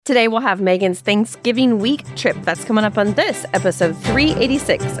Today we'll have Meggan's Thanksgiving week trip. That's coming up on this episode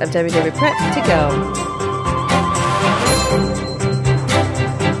 386 of WW Prep to Go.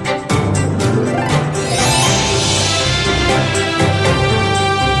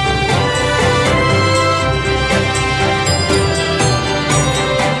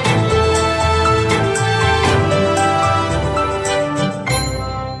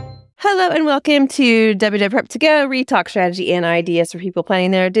 Hello and welcome to WW Prep to Go, Talk strategy and ideas for people planning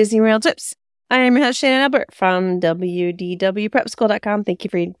their Disney World trips. I am your host, Shannon Albert from WDWPrepSchool.com. Thank you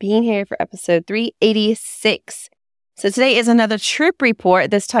for being here for episode 386. So today is another trip report,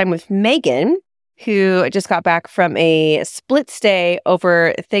 this time with Meggan, who just got back from a split stay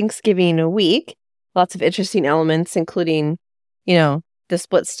over Thanksgiving week. Lots of interesting elements, including, the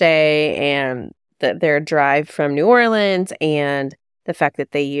split stay and their drive from New Orleans and the fact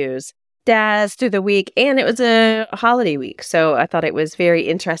that they use DAS through the week, and it was a holiday week. So I thought it was very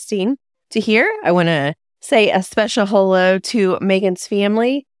interesting to hear. I want to say a special hello to Meggan's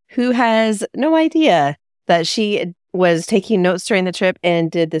family, who has no idea that she was taking notes during the trip and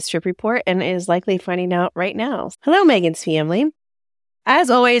did this trip report and is likely finding out right now. Hello, Meggan's family.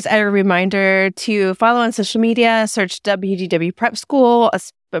 As always, a reminder to follow on social media, search WDW Prep School,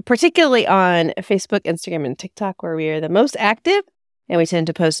 particularly on Facebook, Instagram, and TikTok, where we are the most active. And we tend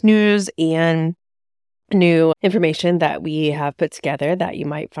to post news and new information that we have put together that you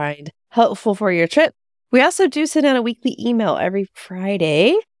might find helpful for your trip. We also do send out a weekly email every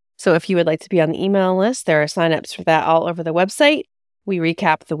Friday. So if you would like to be on the email list, there are signups for that all over the website. We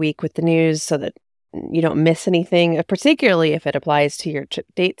recap the week with the news so that you don't miss anything, particularly if it applies to your trip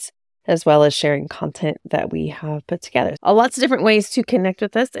dates, as well as sharing content that we have put together. Lots of different ways to connect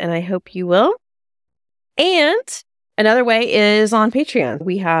with us, and I hope you will. And another way is on Patreon.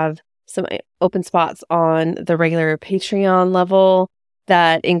 We have some open spots on the regular Patreon level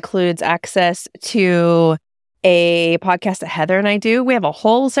that includes access to a podcast that Heather and I do. We have a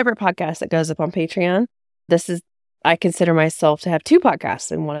whole separate podcast that goes up on Patreon. I consider myself to have two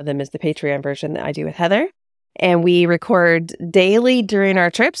podcasts, and one of them is the Patreon version that I do with Heather. And we record daily during our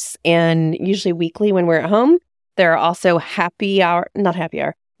trips and usually weekly when we're at home. There are also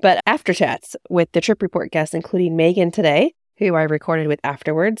but after chats with the trip report guests, including Meggan today, who I recorded with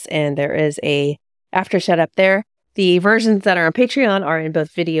afterwards. And there is a after chat up there. The versions that are on Patreon are in both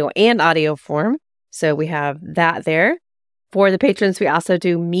video and audio form. So we have that there. For the patrons, we also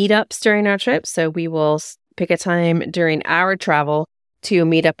do meetups during our trips. So we will pick a time during our travel to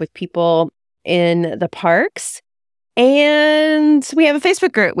meet up with people in the parks. And we have a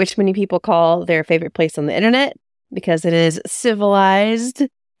Facebook group, which many people call their favorite place on the internet because it is civilized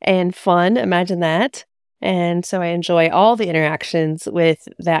and fun. Imagine that. And so I enjoy all the interactions with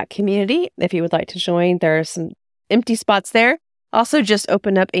that community. If you would like to join, there are some empty spots there. Also just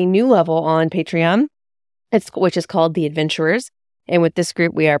opened up a new level on Patreon, which is called The Adventurers. And with this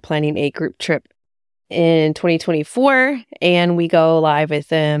group, we are planning a group trip in 2024, and we go live with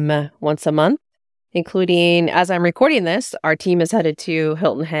them once a month, including, as I'm recording this, our team is headed to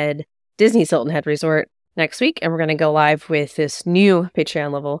Disney's Hilton Head Resort next week, and we're going to go live with this new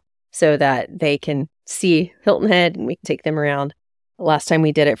Patreon level so that they can see Hilton Head and we can take them around. Last time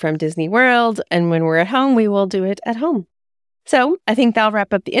we did it from Disney World, and when we're at home, we will do it at home. So I think that'll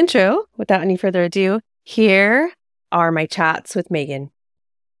wrap up the intro. Without any further ado, here are my chats with Meggan.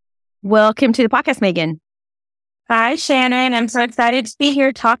 Welcome to the podcast, Meggan. Hi, Shannon. I'm so excited to be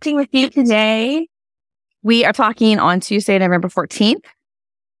here talking with you today. We are talking on Tuesday, November 14th.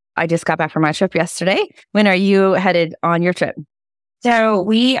 I just got back from my trip yesterday. When are you headed on your trip? So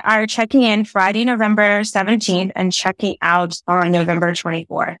we are checking in Friday, November 17th and checking out on November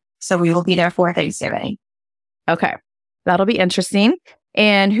 24th. So we will be there for Thanksgiving. Okay. That'll be interesting.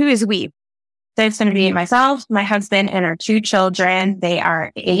 And who is we? So it's going to be myself, my husband, and our two children. They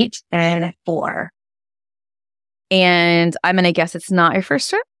are 8 and 4. And I'm going to guess it's not your first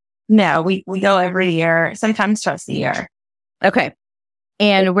trip? No, we go every year, sometimes twice a year. Okay.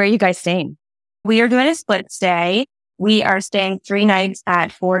 And where are you guys staying? We are doing a split stay. We are staying 3 nights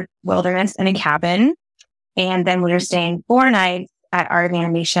at Fort Wilderness in a cabin. And then we are staying 4 nights at Art of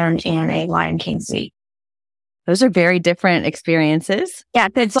Animation in a Lion King suite. Those are very different experiences. Yeah,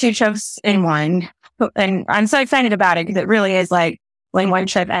 it's 2 trips in one. And I'm so excited about it because it really is like when one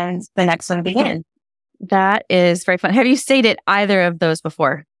trip ends, the next one begins. That is very fun. Have you stayed at either of those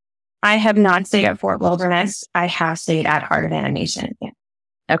before? I have not stayed at Fort Wilderness. I have stayed at Art of Animation.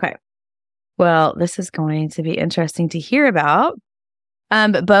 Okay. Well, this is going to be interesting to hear about.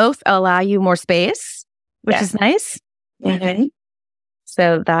 But both allow you more space, which is nice. Mm-hmm.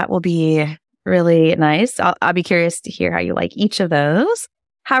 So that will be really nice. I'll be curious to hear how you like each of those.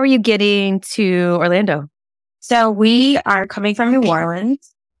 How are you getting to Orlando? So we are coming from New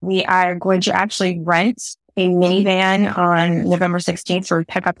Orleans. We are going to actually rent a minivan on November 16th, or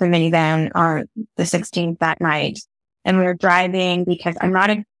pick up the minivan on the 16th that night. And we're driving because I'm not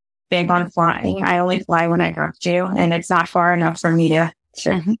big on flying. I only fly when I have to, and it's not far enough for me to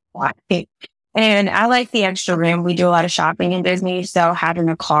fly. And I like the extra room. We do a lot of shopping in Disney, so having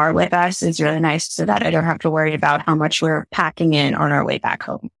a car with us is really nice so that I don't have to worry about how much we're packing in on our way back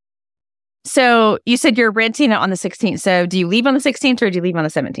home. So you said you're renting it on the 16th. So do you leave on the 16th or do you leave on the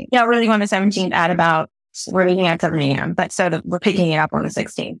 17th? Yeah, we're leaving on the 17th we're leaving at 7 a.m., but we're picking it up on the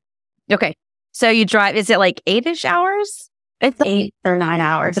 16th. Okay. So you drive, is it like 8-ish hours? It's 8 or 9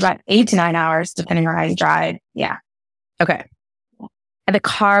 hours, about 8 to 9 hours, depending on how you drive. Yeah. Okay. And the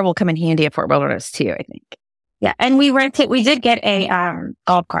car will come in handy at Fort Wilderness too, I think. Yeah. And we did get a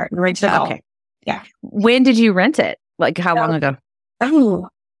golf cart. We rented a golf. Okay. Yeah. When did you rent it? Like how long ago? Oh,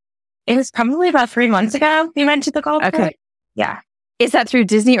 it was probably about 3 months ago. We rented the golf cart. Okay. Yeah. Is that through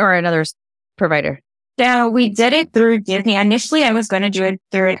Disney or another provider? So we did it through Disney. Initially, I was going to do it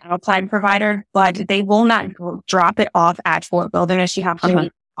through an outside provider, but they will not drop it off at Fort Wilderness. You have to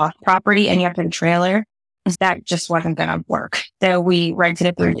be off property and you have to trailer. That just wasn't going to work. So we rented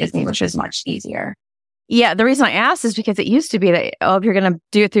it through Disney, which was much easier. Yeah. The reason I asked is because it used to be that, if you're going to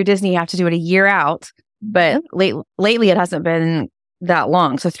do it through Disney, you have to do it a year out. But lately, it hasn't been that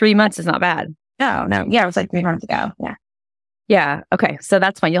long. So 3 months is not bad. No. Yeah, it was like 3 months ago. Yeah. Yeah. Okay. So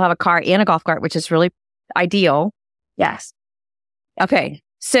that's fine. You'll have a car and a golf cart, which is really ideal. Yes. Okay.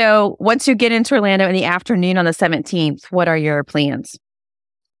 So once you get into Orlando in the afternoon on the 17th, what are your plans?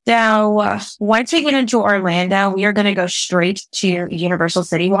 So once we get into Orlando, we are going to go straight to Universal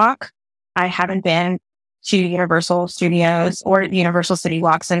City Walk. I haven't been to Universal Studios or Universal City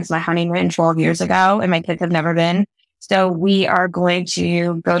Walk since my honeymoon 12 years ago, and my kids have never been. So we are going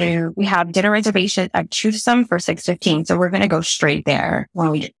to we have dinner reservation at Choosome for 6:15. So we're going to go straight there when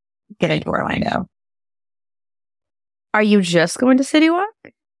we get into Orlando. Are you just going to City Walk?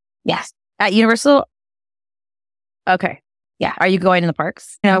 Yes. At Universal? Okay. Yeah. Are you going in the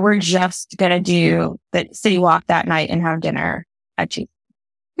parks? No, we're just going to do the City Walk that night and have dinner at Choosome.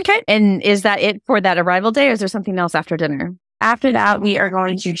 Okay. And is that it for that arrival day, or is there something else after dinner? After that, we are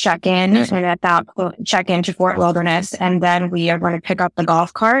going to check in, and at that check into Fort Wilderness, and then we are going to pick up the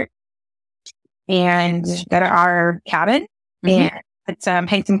golf cart and go to our cabin and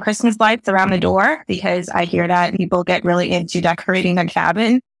hang some Christmas lights around the door, because I hear that people get really into decorating their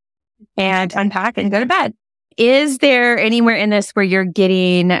cabin, and unpack and go to bed. Is there anywhere in this where you're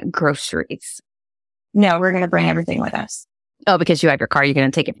getting groceries? No, we're going to bring everything with us. Oh, because you have your car, you're going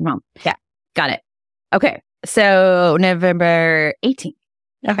to take it from home. Yeah. Got it. Okay. So November 18th.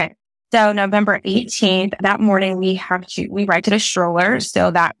 Okay. So November 18th, that morning we rented a stroller,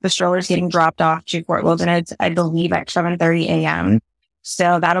 so that the stroller is getting dropped off to Fort Wilderness, I believe at 7:30 a.m.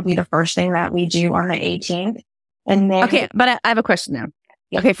 So that'll be the first thing that we do on the 18th. And then, okay, but I have a question now.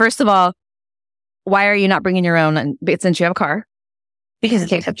 Yeah. Okay, first of all, why are you not bringing your own since you have a car? Because it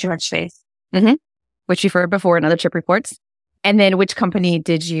takes up too much space. Which you've heard before in other trip reports. And then which company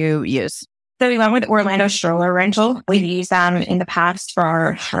did you use? So we went with Orlando Stroller Rental. We've used them in the past for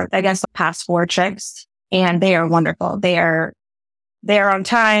our, past 4 trips, and they are wonderful. They are on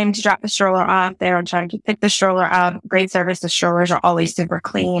time to drop the stroller off. They're on time to pick the stroller up. Great service. The strollers are always super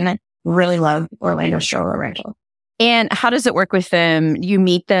clean. Really love Orlando Stroller Rental. And how does it work with them? You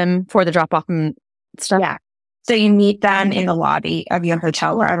meet them for the drop off and stuff? Yeah. So you meet them in the lobby of your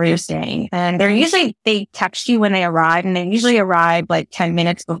hotel, wherever you're staying. And they text you when they arrive, and they usually arrive like 10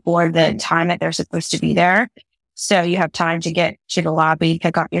 minutes before the time that they're supposed to be there. So you have time to get to the lobby,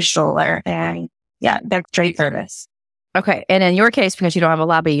 pick up your stroller, and yeah, that's great service. Okay. And in your case, because you don't have a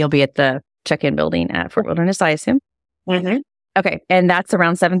lobby, you'll be at the check-in building at Fort Wilderness, I assume? Okay. And that's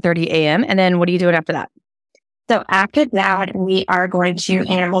around 7:30 a.m. And then what are you doing after that? So after that, we are going to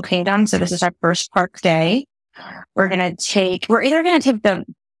Animal Kingdom. So this is our first park day. We're either going to take the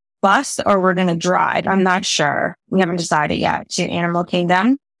bus or we're going to drive. I'm not sure. We haven't decided yet to Animal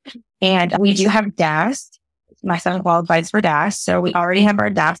Kingdom. And we do have DAS. My son qualifies for DAS. So we already have our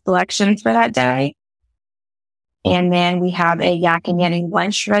DAS selections for that day. And then we have a Yak and Yeti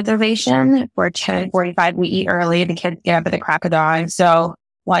lunch reservation for 10:45. We eat early. The kids get up at the crack of dawn. So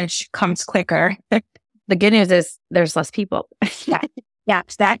lunch comes quicker. The good news is there's less people. Yeah,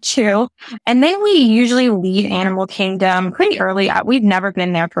 that too. And then we usually leave Animal Kingdom pretty early. We've never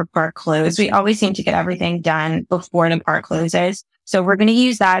been there for park close. We always seem to get everything done before the park closes. So we're going to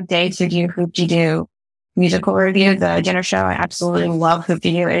use that day to do Hoop-de-Doo musical review, the dinner show. I absolutely love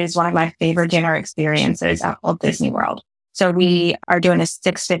Hoop-de-Doo. It is one of my favorite dinner experiences at Walt Disney World. So we are doing a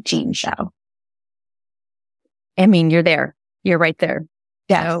 6:15 show. I mean, you're there. You're right there.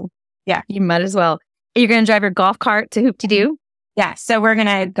 Yeah. So, yeah, you might as well. You're going to drive your golf cart to Hoop-de-Doo? Yeah. So we're going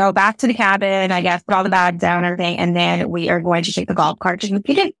to go back to the cabin, I guess, put all the bags down and everything. And then we are going to take the golf cart to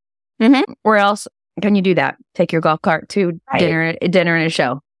Hoop-de-Doo. Mm-hmm. Where else can you do that? Take your golf cart to dinner and a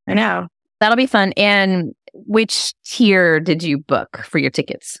show. I know. That'll be fun. And which tier did you book for your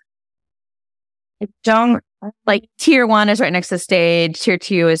tickets? I don't. Like tier 1 is right next to the stage. Tier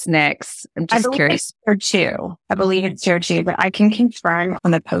 2 is next. I'm just curious. Tier 2. I believe it's tier 2, but I can confirm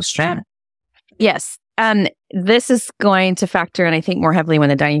on the post trip. Yes. This is going to factor in, I think, more heavily when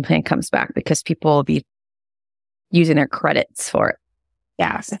the dining plan comes back because people will be using their credits for it.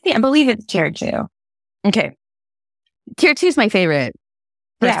 Yes. I believe it's tier 2. Okay. Tier 2 is my favorite,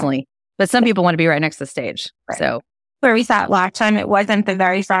 personally. Yeah. But some people want to be right next to the stage. Right. So where we sat last time, it wasn't the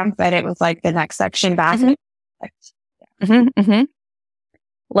very front, but it was like the next section back. Mm-hmm. Mm-hmm, mm-hmm.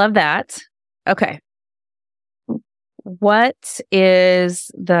 Love that. Okay. What is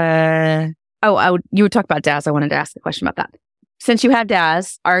the... you would talk about DAS. I wanted to ask a question about that. Since you have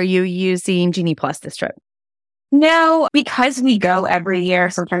DAS, are you using Genie Plus this trip? No, because we go every year,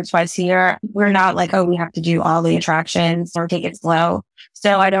 sometimes twice a year, we're not like, we have to do all the attractions or take it slow.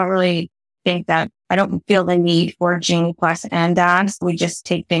 So I don't really think that, I don't feel the need for Genie Plus and DAS. We just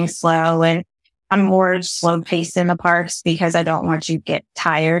take things slow, and I'm more slow paced in the parks because I don't want you to get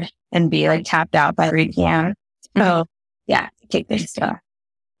tired and be like tapped out by 3 p.m. So yeah, take things slow.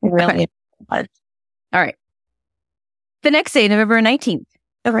 Really. Okay. All right. The next day, November 19th.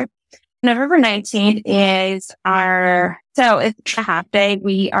 Okay. November 19th is it's a half day.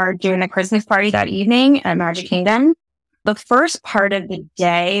 We are doing a Christmas party that evening at Magic Kingdom. The first part of the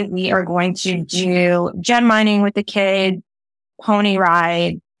day, we are going to do gem mining with the kids, pony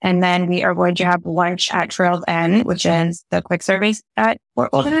ride, and then we are going to have lunch at Trails End, which is the quick service at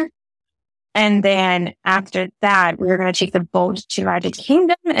Fort Lauderdale. And then after that, we're going to take the boat to Magic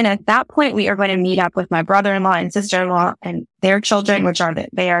Kingdom. And at that point, we are going to meet up with my brother-in-law and sister-in-law and their children, which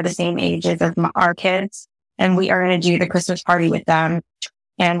they are the same ages as our kids. And we are going to do the Christmas party with them.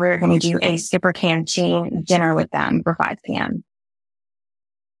 And we're going to do a Skipper Canteen dinner with them for 5 p.m.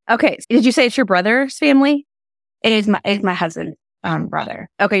 Okay. Did you say it's your brother's family? It's my husband's brother.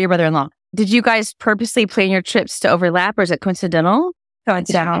 Okay, your brother-in-law. Did you guys purposely plan your trips to overlap, or is it coincidental?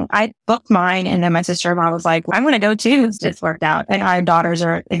 Coincidental. I booked mine, and then my sister-in-law was like, I'm going to go too. It's just worked out. And our daughters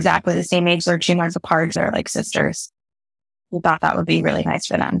are exactly the same age. They're 2 months apart. They're like sisters. We thought that would be really nice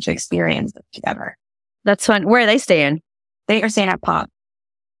for them to experience it together. That's fun. Where are they staying? They are staying at Pop.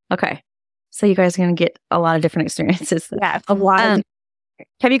 Okay. So you guys are going to get a lot of different experiences. Yeah, a lot.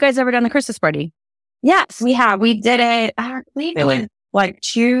 Have you guys ever done the Christmas party? Yes, we have. We did it, I believe it was like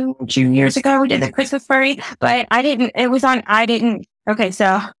two years ago. We did the Christmas party, but I didn't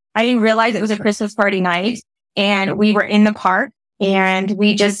realize it was a Christmas party night, and we were in the park and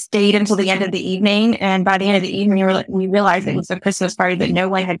we just stayed until the end of the evening. And by the end of the evening, we realized it was a Christmas party, but no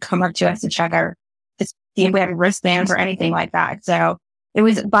one had come up to us to check to see if we had wristbands or anything like that. So it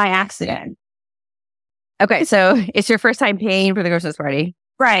was by accident. Okay. So it's your first time paying for the Christmas party.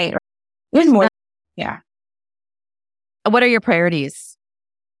 Right. It was more. Yeah. What are your priorities?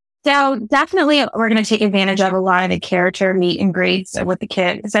 So definitely we're going to take advantage of a lot of the character meet and greets with the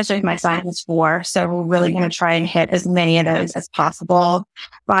kids, especially if my son is 4. So we're really going to try and hit as many of those as possible.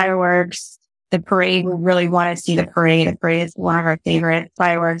 Fireworks, the parade. We really want to see the parade. The parade is one of our favorite.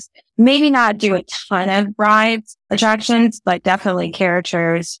 Fireworks. Maybe not do a ton of rides, attractions, but definitely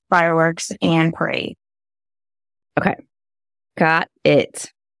characters, fireworks, and parade. Okay. Got it.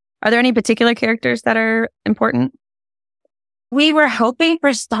 Are there any particular characters that are important? We were hoping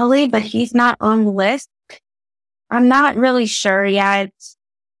for Sully, but he's not on the list. I'm not really sure yet.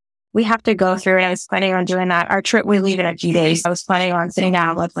 We have to go through it. I was planning on doing that. Our trip, we leave in a few days. I was planning on sitting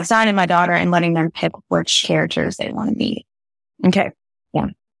down with my son and my daughter and letting them pick which characters they want to meet. Okay. Yeah.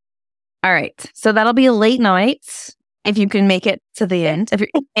 All right. So that'll be a late night if you can make it to the end. If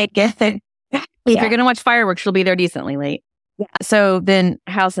you're going to watch fireworks, you'll be there decently late. Yeah. So then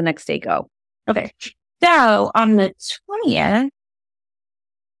how's the next day go? Okay. So on the 20th,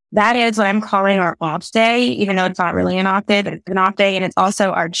 that is what I'm calling our off day, even though it's not really an off day, but it's an off day, and it's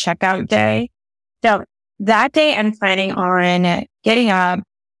also our checkout day. So that day I'm planning on getting up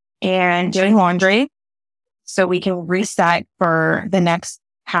and doing laundry so we can reset for the next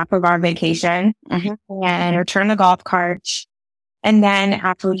half of our vacation and return the golf cart. And then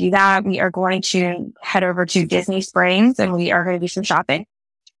after we do that, we are going to head over to Disney Springs and we are going to do some shopping.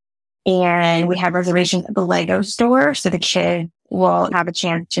 And we have reservations at the Lego store. So the kids will have a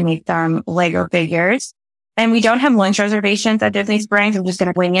chance to make some Lego figures. And we don't have lunch reservations at Disney Springs. I'm just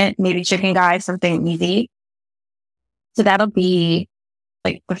going to wing it. Maybe chicken guys, something easy. So that'll be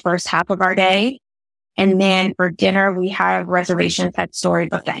like the first half of our day. And then for dinner, we have reservations at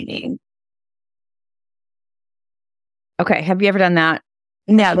Storybook Dining. Okay. Have you ever done that?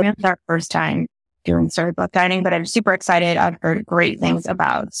 No, this is our first time doing Storybook Dining, but I'm super excited. I've heard great things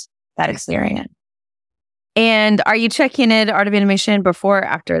about that experience. And are you checking in Art of Animation before or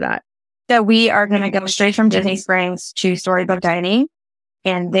after that? So we are going to go straight from Disney Springs to Storybook Dining.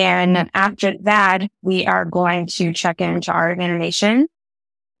 And then after that, we are going to check into Art of Animation,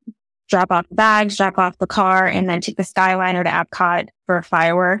 drop off the bags, drop off the car, and then take the Skyliner to Epcot for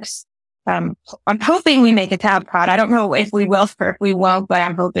fireworks. I'm hoping we make it to Epcot. I don't know if we will or if we won't, but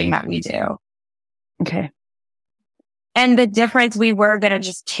I'm hoping that we do. Okay. And the difference, we were going to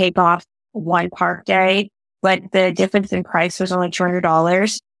just take off one park day, but the difference in price was only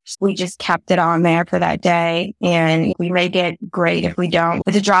 $200. We just kept it on there for that day, and we make it great if we don't.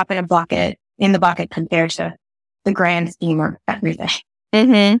 It's a drop in the bucket compared to the grand scheme of everything.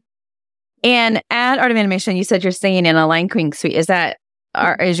 Mm-hmm. And at Art of Animation, you said you're staying in a Lion King suite. Is that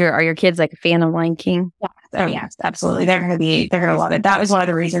are your kids like a fan of Lion King? Yeah. Oh yes, absolutely. They're gonna love it. That was one of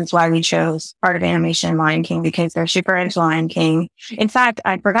the reasons why we chose Art of Animation Lion King, because they're super into Lion King. In fact,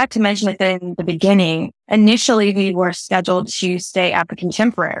 I forgot to mention it in the beginning. Initially, we were scheduled to stay at the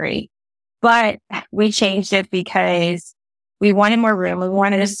Contemporary, but we changed it because we wanted more room. We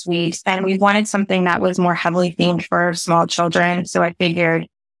wanted a suite, and we wanted something that was more heavily themed for small children. So I figured,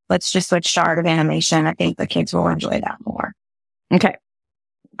 let's just switch to Art of Animation. I think the kids will enjoy that more. Okay.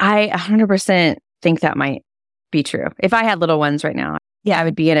 I 100% think that might be true. If I had little ones right now, yeah, I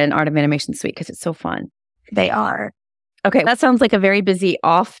would be in an Art of Animation suite because it's so fun. They are. Okay. That sounds like a very busy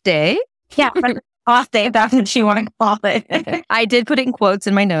off day. Yeah. Off day, if that's what you want to call it. I did put it in quotes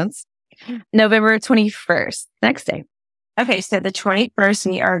in my notes. November 21st, next day. Okay, so the 21st,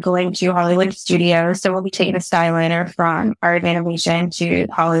 we are going to Hollywood Studios. So we'll be taking a Skyliner from Art of Animation to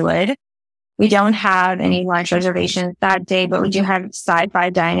Hollywood. We don't have any lunch reservations that day, but we do have sci-fi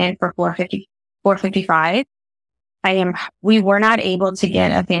dine-in for $455. We were not able to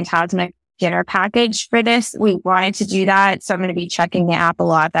get a Fantasmic dinner package for this. We wanted to do that, so I'm going to be checking the app a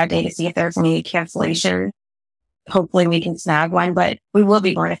lot that day to see if there's any cancellation. Hopefully we can snag one, but we will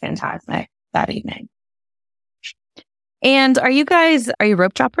be going to Fantasmic that evening. And are you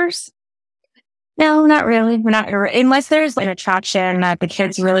rope droppers? No, not really. We're not, unless there's an attraction that the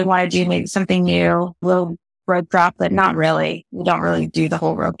kids really want to do, maybe something new, we'll rope drop, but not really. We don't really do the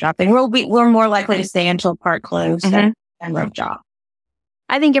whole rope drop thing. We're more likely to stay until park closed and rope drop.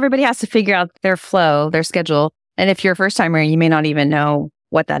 I think everybody has to figure out their flow, their schedule. And if you're a first timer, you may not even know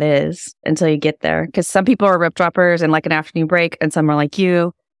what that is until you get there. Because some people are rope droppers and like an afternoon break, and some are like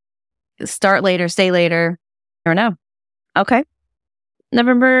you. Start later, stay later. Or no. Okay.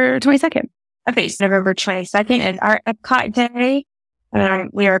 November 22nd. Okay, so November 22nd is our Epcot day.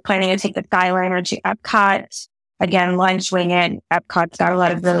 We are planning to take the Skyliner to Epcot. Again, lunch, wing it. Epcot's got a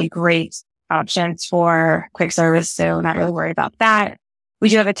lot of really great options for quick service, so not really worried about that. We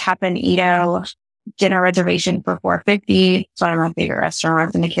do have a Tap and Edo dinner reservation for $450. It's one of my favorite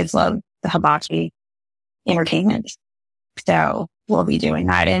restaurants, and the kids love the hibachi entertainment. So we'll be doing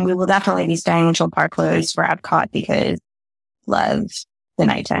that, and we will definitely be staying until park closed for Epcot because love the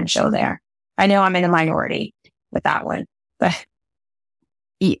nighttime show there. I know I'm in a minority with that one, but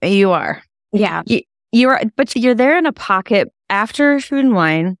you are. Yeah. You are, but you're there in a pocket after Food and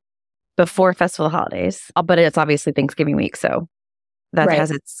Wine, before Festival of Holidays. But it's obviously Thanksgiving week, so that has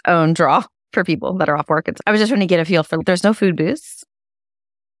its own draw for people that are off work. I was just trying to get a feel for, there's no food booths,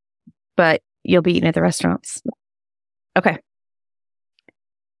 but you'll be eating at the restaurants. Okay.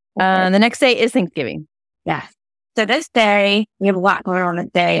 The next day is Thanksgiving. Yeah. So this day, we have a lot going on this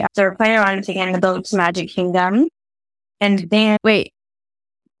day. So we're planning on taking the boat to Magic Kingdom. And then... Wait.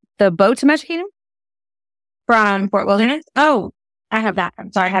 The boat to Magic Kingdom? From Fort Wilderness? Oh, I have that.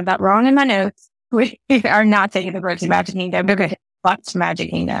 I'm sorry, I have that wrong in my notes. We are not taking the boat to Magic Kingdom. Okay. But to Magic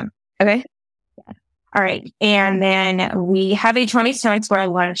Kingdom. Okay. Yeah. All right. And then we have a 20 Stone Square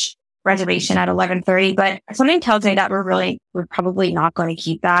lunch reservation at 11:30, but something tells me that we're probably not going to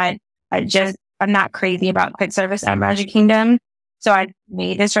keep that. I'm not crazy about quick service at Magic Kingdom. So I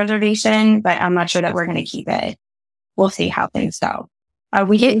made this reservation, but I'm not sure that we're going to keep it. We'll see how things go.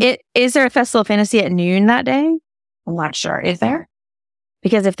 Is there a Festival of Fantasy at noon that day? I'm not sure. Is there?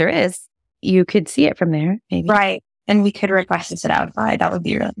 Because if there is, you could see it from there, maybe. Right. And we could request to sit outside. That would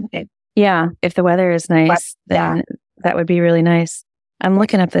be really good. Yeah. If the weather is nice, then that would be really nice. I'm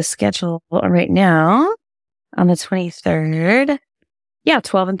looking up the schedule right now on the 23rd. Yeah,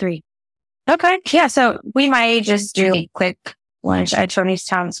 12 and 3. Okay. Yeah. So we might just do a quick lunch at Tony's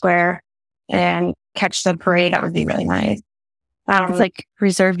Town Square and catch the parade. That would be really nice. It's like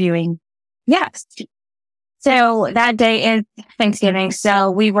reserve viewing. Yes. So that day is Thanksgiving. So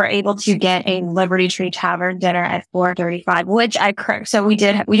we were able to get a Liberty Tree Tavern dinner at 4:35, which so we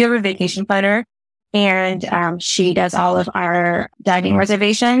have a vacation planner and, she does all of our dining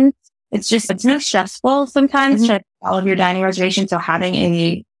reservations. It's not stressful sometimes to all of your dining reservations. So having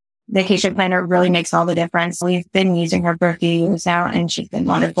a vacation planner really makes all the difference. We've been using her for a few years now and she's been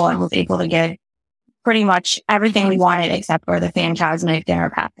wonderful and was able to get pretty much everything we wanted except for the Phantasmic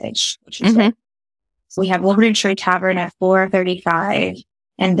dinner package, which is great. So we have Liberty Tree Tavern at 4:35,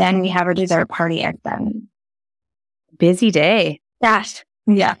 and then we have a dessert party at 7. Busy day. Yes.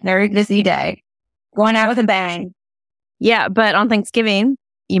 Yeah, very busy day. Going out with a bang. Yeah, but on Thanksgiving,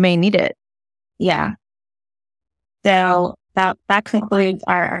 you may need it. Yeah. So that concludes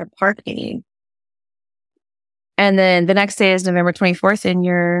our party. And then the next day is November 24th, and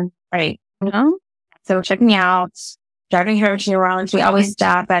you're right. No? So checking out, driving here to New Orleans. We always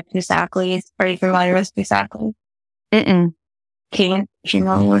stop at Pisacli's. Are you familiar with Pisacli's? King. Do you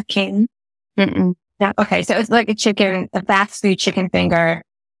know where King? Yeah. Okay. So it's like a fast food chicken finger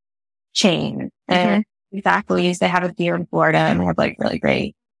chain. And Pisacli's, they have it here in Florida and they have like really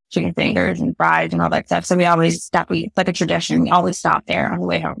great chicken fingers and fries and all that stuff. So we always stop. It's like a tradition. We always stop there on the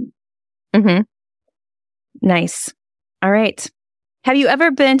way home. Nice. All right. Have you ever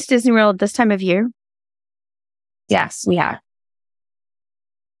been to Disney World this time of year? Yes, we have.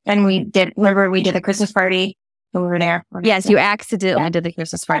 And we did the Christmas party when we were there. Yes, you accidentally did the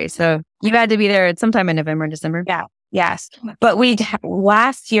Christmas party. So you had to be there sometime in November and December. Yeah. Yes. But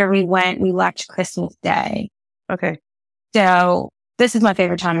last year we left Christmas Day. Okay. So this is my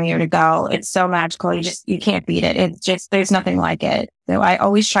favorite time of year to go. It's so magical. You can't beat it. It's just, there's nothing like it. So I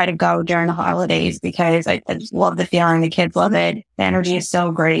always try to go during the holidays because I just love the feeling. The kids love it. The energy is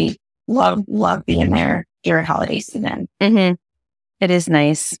so great. Love being there during holiday season. It is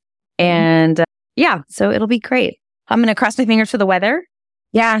nice. And so it'll be great. I'm going to cross my fingers for the weather.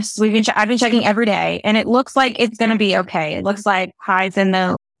 Yes, I've been checking every day and it looks like it's going to be okay. It looks like highs in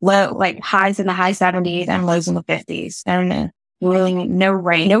the high 70s and lows in the 50s. And really no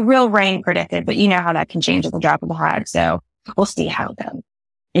real rain predicted, but you know how that can change at the drop of a hat. So we'll see how it goes.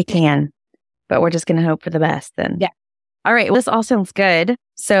 It can, but we're just going to hope for the best then. Yeah. All right. Well, this all sounds good.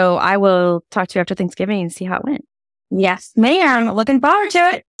 So I will talk to you after Thanksgiving and see how it went. Yes, ma'am. Looking forward to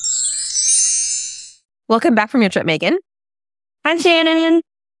it. Welcome back from your trip, Meggan. Hi, Shannon.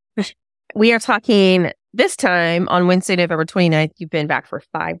 We are talking this time on Wednesday, November 29th. You've been back for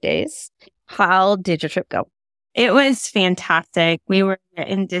 5 days. How did your trip go? It was fantastic. We were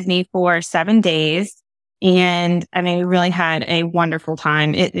in Disney for 7 days. And I mean, we really had a wonderful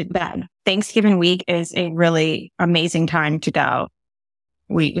time. That Thanksgiving week is a really amazing time to go.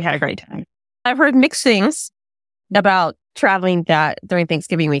 We had a great time. I've heard mixed things about traveling during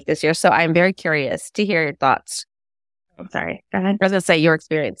Thanksgiving week this year. So I'm very curious to hear your thoughts. Oh, sorry. Go ahead. I was going to say your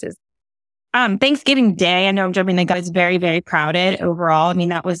experiences. Thanksgiving Day, I know I'm jumping the gun, is very, very crowded overall. I mean,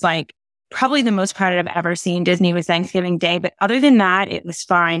 that was like probably the most crowded I've ever seen Disney was Thanksgiving Day. But other than that, it was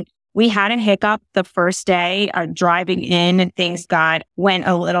fine. We had a hiccup the first day driving in and things went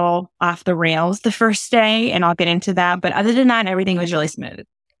a little off the rails the first day. And I'll get into that. But other than that, everything was really smooth.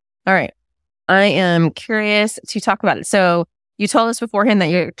 All right. I am curious to talk about it. So you told us beforehand that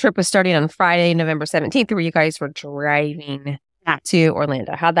your trip was starting on Friday, November 17th, where you guys were driving to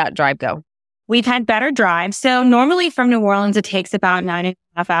Orlando. How'd that drive go? We've had better drives. So normally from New Orleans, it takes about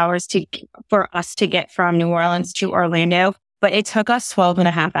 9.5 hours for us to get from New Orleans to Orlando. But it took us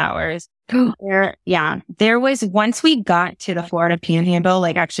 12.5 hours. There was, once we got to the Florida Panhandle,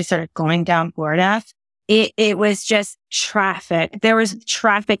 like actually started going down Florida, it was just traffic. There was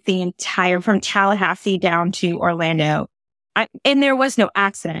traffic from Tallahassee down to Orlando. And there was no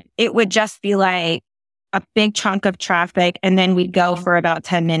accident. It would just be like a big chunk of traffic. And then we'd go for about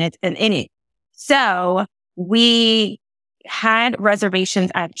 10 minutes and in it. So we had reservations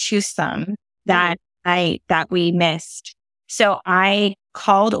at Choosum that we missed. So I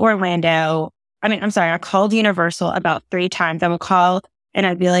called I called Universal about 3 times. I would call and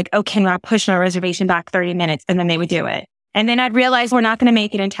I'd be like, oh, can I push my reservation back 30 minutes? And then they would do it. And then I'd realize we're not going to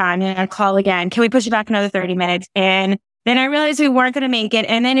make it in time. And I'd call again. Can we push it back another 30 minutes? And then I realized we weren't going to make it.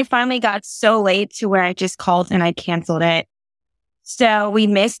 And then it finally got so late to where I just called and I canceled it. So we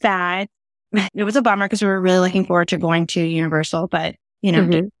missed that. It was a bummer because we were really looking forward to going to Universal, but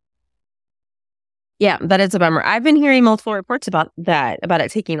Yeah, that is a bummer. I've been hearing multiple reports about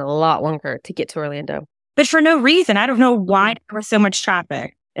it taking a lot longer to get to Orlando. But for no reason. I don't know why there was so much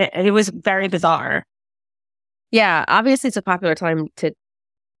traffic. It was very bizarre. Yeah, obviously it's a popular time to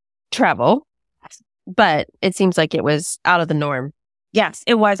travel, but it seems like it was out of the norm. Yes,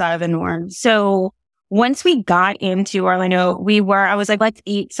 it was out of the norm. So once we got into Orlando, I was like, let's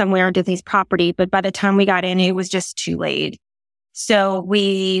eat somewhere on Disney's property. But by the time we got in, it was just too late. So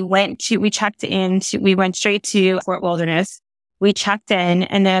we went straight to Fort Wilderness. We checked in,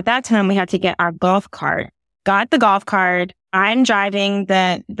 and then at that time we had to get our golf cart. Got the golf cart. I'm driving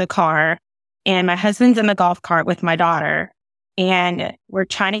the car, and my husband's in the golf cart with my daughter. And we're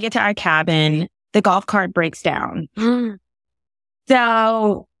trying to get to our cabin. The golf cart breaks down.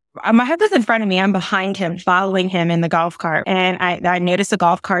 So my husband's in front of me. I'm behind him, following him in the golf cart. And I noticed the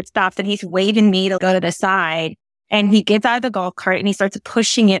golf cart stops, and he's waving me to go to the side. And he gets out of the golf cart and he starts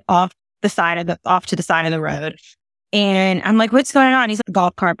pushing it off to the side of the road. And I'm like, what's going on? He's like, the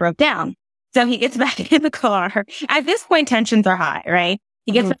golf cart broke down. So he gets back in the car. At this point, tensions are high, right?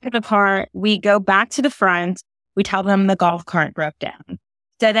 He gets back in the car. We go back to the front. We tell them the golf cart broke down.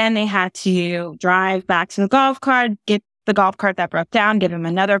 So then they had to drive back to the golf cart, get the golf cart that broke down, give him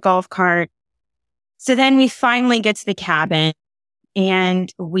another golf cart. So then we finally get to the cabin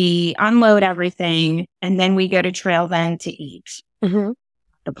and we unload everything. And then we go to Trail's End to eat.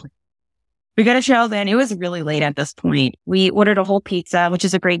 We go to Trail's End. It was really late at this point. We ordered a whole pizza, which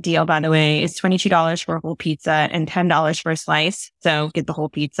is a great deal, by the way. It's $22 for a whole pizza and $10 for a slice. So get the whole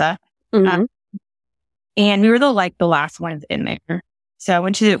pizza. And we were the last ones in there. So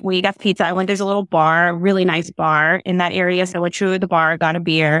we got pizza. There's a little bar, a really nice bar in that area. So I went to the bar, got a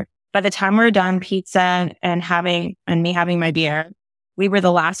beer. By the time we were done pizza and me having my beer, we were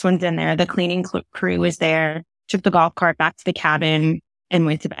the last ones in there. The cleaning crew was there, took the golf cart back to the cabin and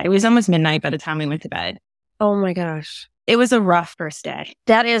went to bed. It was almost midnight by the time we went to bed. Oh my gosh. It was a rough first day.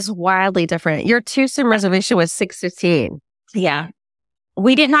 That is wildly different. Your twosome reservation was 6:15. Yeah.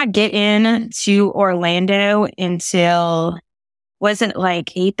 We did not get in to Orlando until, wasn't like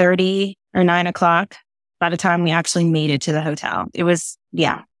 8:30 or 9 o'clock by the time we actually made it to the hotel. It was,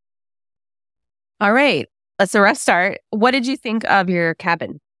 yeah. All right. Let's the rest start. What did you think of your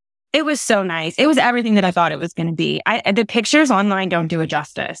cabin? It was so nice. It was everything that I thought it was going to be. The pictures online don't do it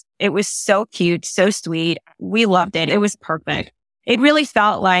justice. It was so cute, so sweet. We loved it. It was perfect. It really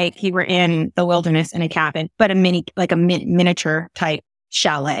felt like you were in the wilderness in a cabin, but a miniature type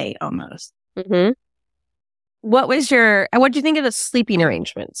chalet almost. What did you think of the sleeping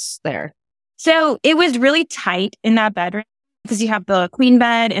arrangements there? So it was really tight in that bedroom because you have the queen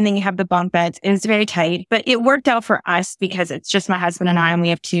bed and then you have the bunk beds. It was very tight, but it worked out for us because it's just my husband and I, and we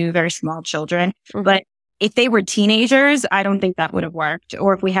have two very small children. But if they were teenagers, I don't think that would have worked.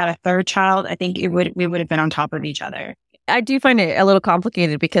 Or if we had a third child, I think we would have been on top of each other. I do find it a little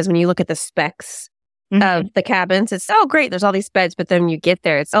complicated because when you look at the specs of the cabins, it's, oh, great, there's all these beds. But then when you get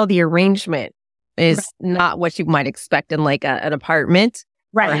there, it's, oh, the arrangement is not what you might expect in like an apartment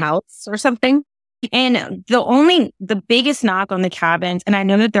or a house or something. And the biggest knock on the cabins, and I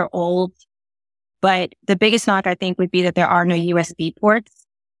know that they're old, but the biggest knock I think would be that there are no USB ports.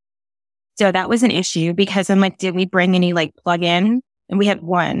 So that was an issue because I'm like, did we bring any like plug in? And we had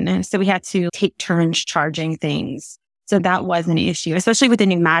one. So we had to take turns charging things. So that was an issue, especially with the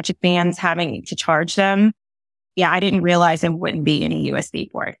new Magic Bands having to charge them. Yeah, I didn't realize there wouldn't be any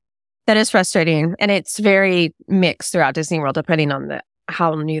USB port. That is frustrating. And it's very mixed throughout Disney World, depending on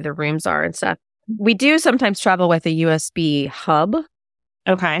how new the rooms are and stuff. We do sometimes travel with a USB hub.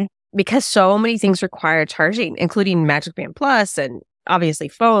 Okay. Because so many things require charging, including Magic Band Plus and obviously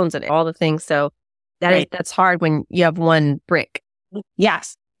phones and all the things. So that's hard when you have one brick.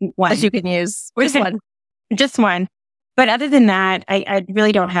 Yes. One. That you can use. Just one. Just one. But other than that, I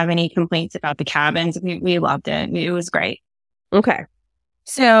really don't have any complaints about the cabins. We loved it. It was great. Okay.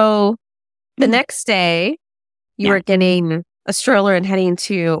 So the next day, you were getting a stroller and heading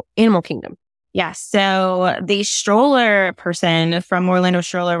to Animal Kingdom. Yes. So the stroller person from Orlando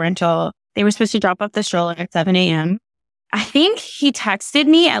Stroller Rental, they were supposed to drop off the stroller at 7 a.m. I think he texted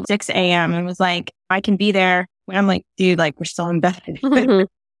me at 6 a.m. and was like, I can be there. I'm like, dude, like we're still in bed.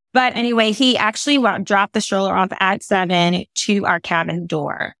 But anyway, he actually dropped the stroller off at 7 to our cabin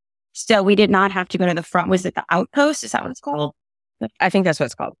door. So we did not have to go to the front. Was it the outpost? Is that what it's called? I think that's what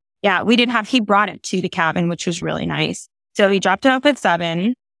it's called. Yeah, he brought it to the cabin, which was really nice. So he dropped it off at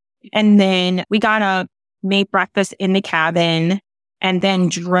 7. And then we got up, made breakfast in the cabin, and then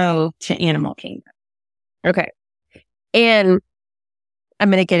drove to Animal Kingdom. Okay. And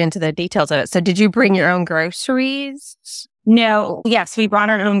I'm going to get into the details of it. So did you bring your own groceries? No. Yes, we brought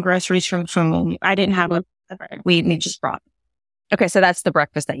our own groceries from home. I didn't have a we just brought them. Okay, so that's the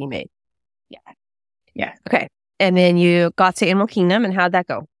breakfast that you made. Yeah. Yeah. Okay. And then you got to Animal Kingdom, and how'd that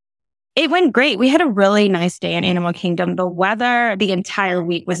go? It went great. We had a really nice day in Animal Kingdom. The weather the entire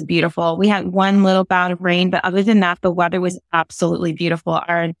week was beautiful. We had one little bout of rain, but other than that, the weather was absolutely beautiful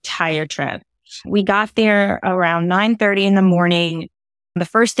our entire trip. We got there around 9:30 in the morning. The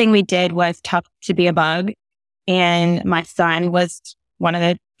first thing we did was Tough to Be a Bug. And my son was one of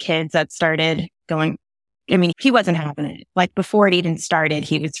the kids that started going. I mean, he wasn't having it. Like before it even started,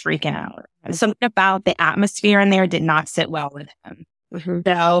 he was freaking out. Something about the atmosphere in there did not sit well with him.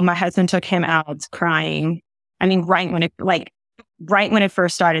 So my husband took him out crying. I mean, right when it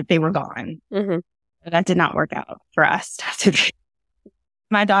first started, they were gone. That did not work out for us.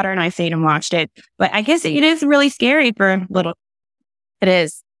 My daughter and I stayed and watched it, but I guess it is really scary for little. It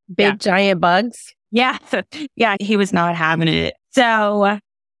is big, giant bugs. Yeah. Yeah. He was not having it. So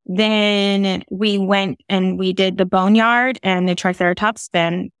then we went and we did the Boneyard and the Triceratops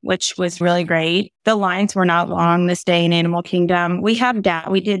spin, which was really great. The lines were not long this day in Animal Kingdom. We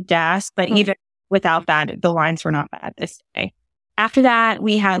did DAS, but even without that, the lines were not bad this day. After that,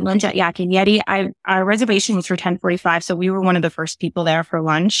 we had lunch at Yak and Yeti. Our reservation was for 10:45, so we were one of the first people there for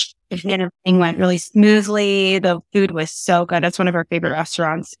lunch. And everything went really smoothly. The food was so good. That's one of our favorite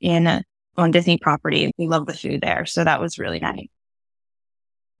restaurants on Disney property. We love the food there, so that was really nice.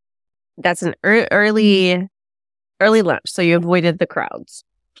 That's an early lunch, so you avoided the crowds.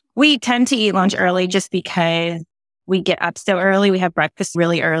 We tend to eat lunch early just because we get up so early. We have breakfast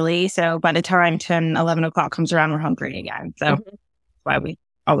really early. So by the time 10, 11 o'clock comes around, we're hungry again. So that's why we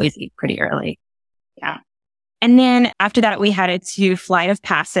always eat pretty early. Yeah. And then after that, we headed to Flight of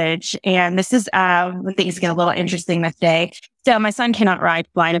Passage. And this is when things get a little interesting this day. So my son cannot ride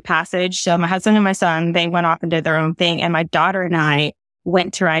Flight of Passage. So my husband and my son, they went off and did their own thing. And my daughter and I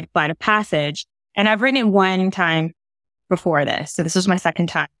went to ride Flight of Passage. And I've ridden it one time before this. So this was my second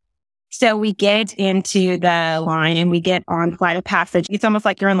time. So we get into the line and we get on Flight of Passage. It's almost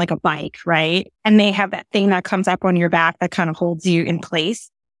like you're on like a bike, right? And they have that thing that comes up on your back that kind of holds you in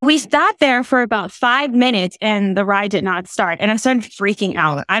place. We sat there for about 5 minutes and the ride did not start. And I started freaking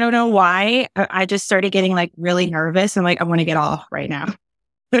out. I don't know why. I just started getting like really nervous and like, I want to get off right now.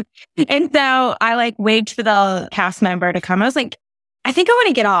 And so I like waved for the cast member to come. I was like, I think I want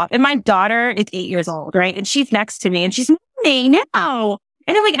to get off. And my daughter is 8 years old, right? And she's next to me and she's saying, no.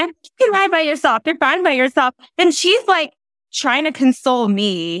 And I'm like, you can ride by yourself. You're fine by yourself. And she's like trying to console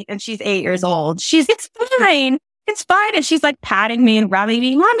me. And she's 8 years old. It's fine. It's fine. And she's like patting me and rubbing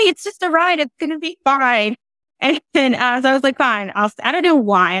me. Mommy, it's just a ride. It's going to be fine. And so I was like, fine. I don't know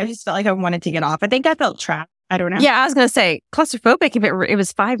why. I just felt like I wanted to get off. I think I felt trapped. I don't know. Yeah, I was going to say claustrophobic if it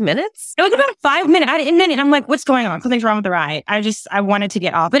was 5 minminutes. It was about 5 minutes. I'm like, what's going on? Something's wrong with the ride. I wanted to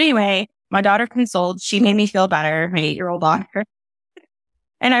get off. But anyway, my daughter consoled. She made me feel better. My 8-year-old daughter.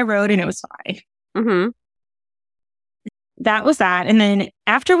 And I rode and it was fine. That was that. And then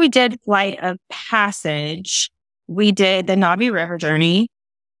after we did Flight of Passage, we did the Navi River journey.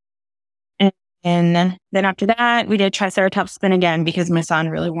 And then after that, we did Triceratops spin again because my son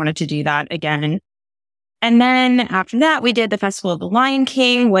really wanted to do that again. And then after that, we did the Festival of the Lion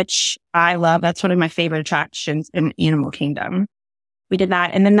King, which I love. That's one of my favorite attractions in Animal Kingdom. We did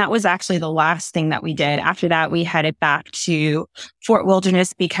that. And then that was actually the last thing that we did. After that, we headed back to Fort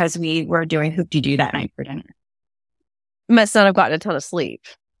Wilderness because we were doing Hoop-de-Doo that night for dinner. Must not have gotten a ton of sleep.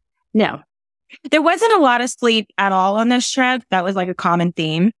 No. There wasn't a lot of sleep at all on this trip. That was like a common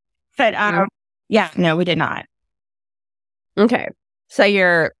theme. But no, we did not. Okay. So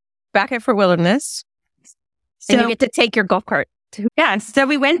you're back at Fort Wilderness. So and you get to take your golf cart. Yeah. So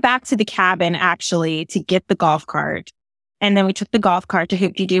we went back to the cabin actually to get the golf cart. And then we took the golf cart to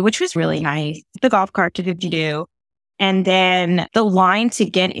Hoop-de-Doo, which was really nice. The golf cart to Hoop-de-Doo. And then the line to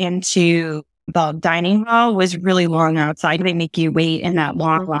get into the dining hall was really long outside. They make you wait in that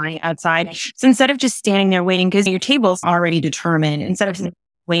long line outside. So instead of just standing there waiting, because your table's already determined, instead of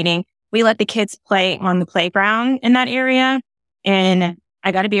waiting, we let the kids play on the playground in that area. And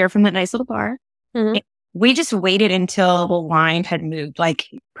I got a beer from that nice little bar. We just waited until the line had moved. Like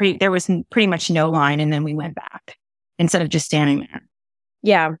there was pretty much no line. And then we went back instead of just standing there.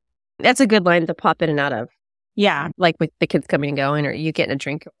 Yeah. That's a good line to pop in and out of. Yeah. Like with the kids coming and going or you getting a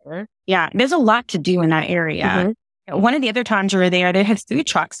drink. Yeah. There's a lot to do in that area. One of the other times we were there, they had food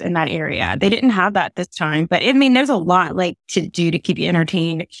trucks in that area. They didn't have that this time. But I mean, there's a lot like to do to keep you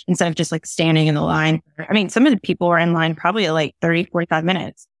entertained instead of just like standing in the line. I mean, some of the people were in line probably like 30, 45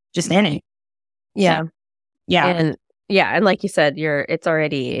 minutes just standing. Yeah. So, yeah. And like you said, it's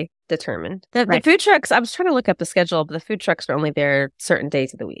already determined. The food trucks, I was trying to look up the schedule, but the food trucks are only there certain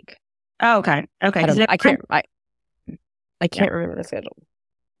days of the week. Oh, okay. Okay. I can't remember the schedule.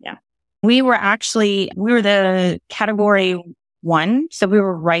 Yeah. We were the category 1. So we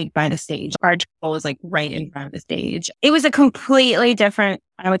were right by the stage. Our table was like right in front of the stage. It was a completely different,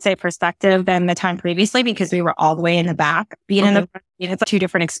 I would say, perspective than the time previously because we were all the way in the back. Being in the front, it's 2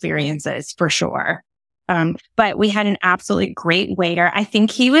 different experiences for sure. But we had an absolutely great waiter. I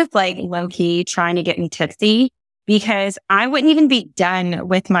think he was like low key trying to get me tipsy because I wouldn't even be done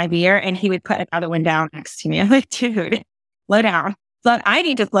with my beer and he would put another one down next to me. I'm like, dude, slow down. I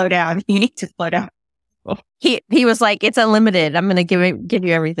need to slow down. You need to slow down. He was like, it's unlimited. I'm going to give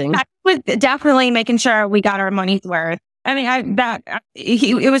you everything. I was definitely making sure we got our money's worth. I mean,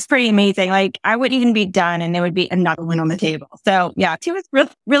 it was pretty amazing. Like I wouldn't even be done and there would be another one on the table. So yeah, he was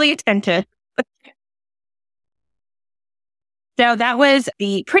really attentive. So that was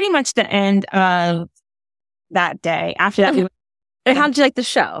pretty much the end of that day. After that, how did you like the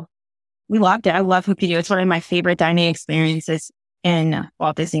show? We loved it. I love Hoop-Dee-Doo. It's one of my favorite dining experiences in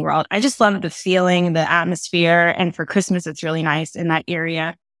Walt Disney World. I just love the feeling, the atmosphere. And for Christmas, it's really nice in that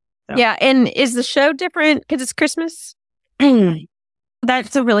area. So. Yeah. And is the show different because it's Christmas?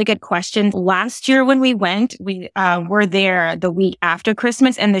 That's a really good question. Last year when we went, we were there the week after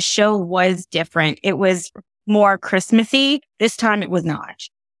Christmas and the show was different. It was more Christmassy. This time it was not.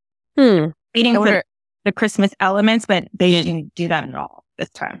 Eating for the Christmas elements, but they didn't do that at all this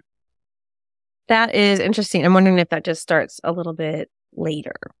time. That is interesting. I'm wondering if that just starts a little bit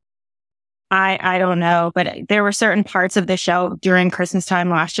later. I don't know, but there were certain parts of the show during Christmas time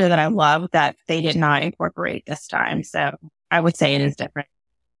last year that I loved that they did not incorporate this time. So I would say it is different.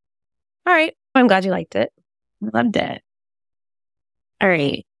 All right. I'm glad you liked it. I loved it. All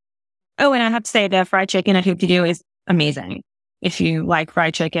right. Oh, and I have to say the fried chicken at Hoop-Dee-Doo is amazing. If you like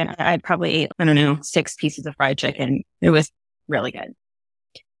fried chicken, I'd probably eat, 6 pieces of fried chicken. It was really good.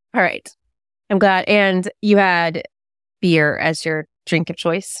 All right. I'm glad. And you had beer as your drink of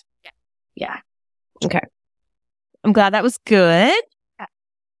choice? Yeah. Okay. I'm glad that was good. Yeah.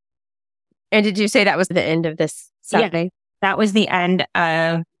 And did you say that was the end of this Saturday? Yeah, that was the end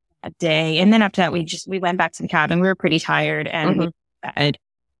of a day. And then after that, we went back to the cabin. We were pretty tired and we went to bed.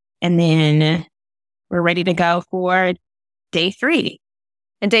 And then we're ready to go for day 3.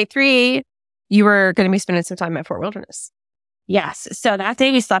 And day 3, you were going to be spending some time at Fort Wilderness. Yes. So that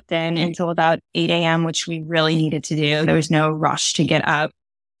day we slept in until about 8 a.m., which we really needed to do. There was no rush to get up.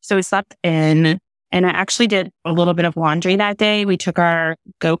 So we slept in and I actually did a little bit of laundry that day. We took our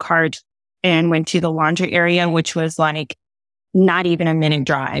go-kart and went to the laundry area, which was like not even a minute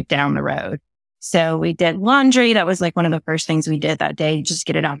drive down the road. So we did laundry. That was like one of the first things we did that day, just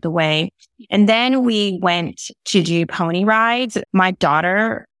get it out the way. And then we went to do pony rides. My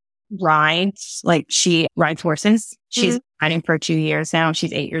daughter she rides horses. She's riding for 2 years now.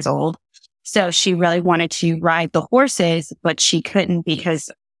 She's 8 years old. So she really wanted to ride the horses, but she couldn't because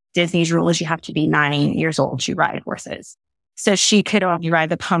Disney's rule is you have to be 9 years old to ride horses. So she could only ride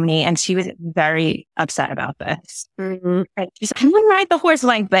the pony and she was very upset about this. She's like, I want to ride the horse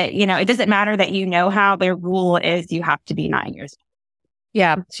but it doesn't matter that how their rule is you have to be 9 years old.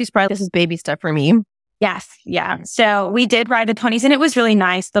 Yeah. She's probably, this is baby stuff for me. Yes. Yeah. So we did ride the ponies and it was really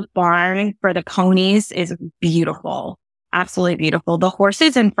nice. The barn for the ponies is beautiful. Absolutely beautiful. The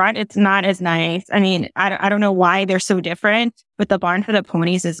horses in front, it's not as nice. I mean, I don't know why they're so different, but the barn for the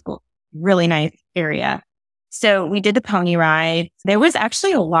ponies is really nice area. So we did the pony ride. There was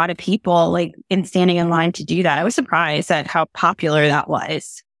actually a lot of people standing in line to do that. I was surprised at how popular that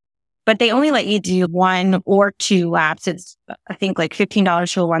was. But they only let you do 1 or 2 laps. It's, I think,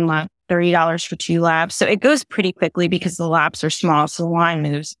 $15 for 1 lap, $30 for 2 laps. So it goes pretty quickly because the laps are small. So the line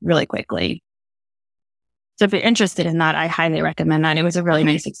moves really quickly. So if you're interested in that, I highly recommend that. It was a really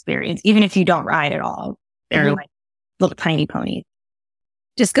nice experience, even if you don't ride at all. They're little tiny ponies.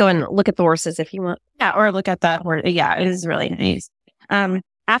 Just go and look at the horses if you want. Yeah, or look at that horse. Yeah, it is really nice.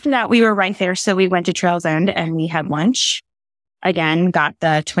 After that, we were right there. So we went to Trails End and we had lunch. Again, got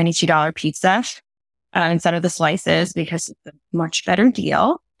the $22 pizza instead of the slices because it's a much better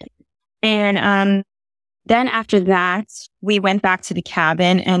deal. And then after that, we went back to the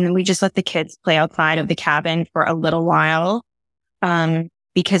cabin and we just let the kids play outside of the cabin for a little while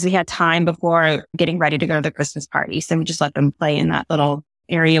because we had time before getting ready to go to the Christmas party. So we just let them play in that little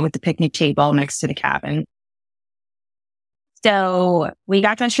area with the picnic table next to the cabin. So we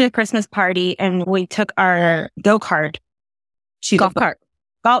got done for the Christmas party and we took our go-kart to golf cart.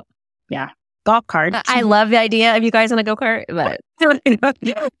 Golf cart. I love the idea of you guys on a go-kart, but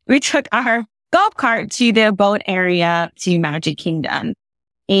we took our golf cart to the boat area to Magic Kingdom.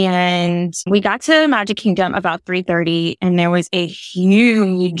 And we got to Magic Kingdom about 3:30 and there was a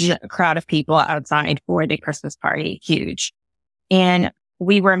huge crowd of people outside for the Christmas party. Huge. And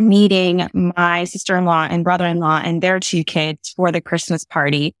we were meeting my sister-in-law and brother-in-law and their 2 kids for the Christmas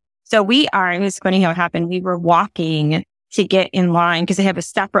party. So it was funny how it happened. We were walking to get in line because they have a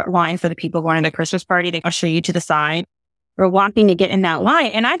separate line for the people going to the Christmas party. They usher you to the side. We're walking to get in that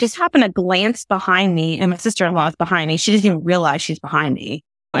line. And I just happened to glance behind me, and my sister-in-law is behind me. She doesn't even realize she's behind me.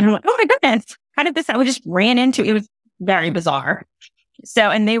 And I'm like, oh my goodness, how did this happen? We just ran into it. Was very bizarre.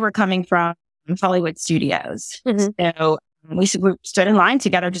 So, and they were coming from Hollywood Studios. So we stood in line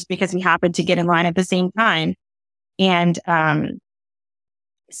together just because we happened to get in line at the same time. And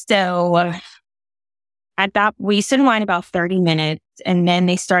so at that, we stood in line about 30 minutes, and then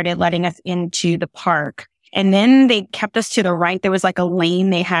they started letting us into the park. And then they kept us to the right. There was like a lane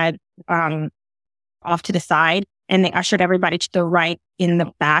they had off to the side, and they ushered everybody to the right in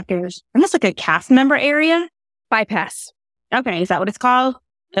the back. It was almost like a cast member area. Bypass. Okay. Is that what it's called?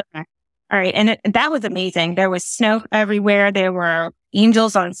 Okay. All right. And that was amazing. There was snow everywhere. There were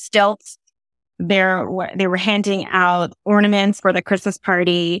angels on stilts. They were handing out ornaments for the Christmas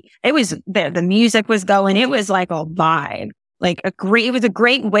party. It was the music was going. It was like a vibe. It was a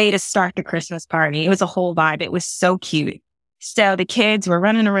great way to start the Christmas party. It was a whole vibe. It was so cute. So the kids were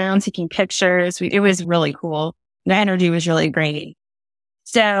running around taking pictures. It was really cool. The energy was really great.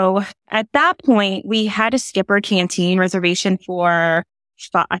 So at that point, we had a Skipper Canteen reservation for,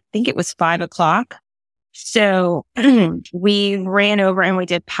 I think it was 5:00. So we ran over and we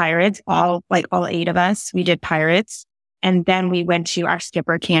did Pirates, all 8 of us. We did Pirates. And then we went to our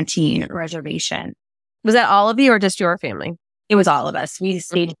Skipper Canteen reservation. Was that all of you or just your family? It was all of us. We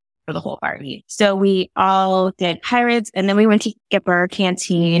stayed for the whole party. So we all did Pirates, and then we went to Skipper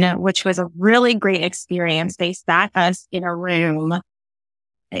Canteen, which was a really great experience. They sat us in a room.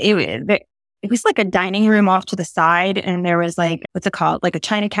 It was like a dining room off to the side, and there was what's it called? Like a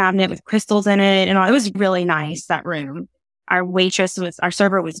china cabinet with crystals in it and all. It was really nice, that room. Our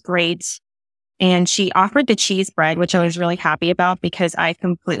server was great. And she offered the cheese bread, which I was really happy about because I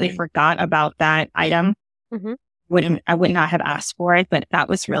completely forgot about that item. I would not have asked for it, but that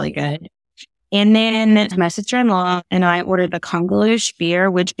was really good. And then my sister-in-law and I ordered the Kongalush beer,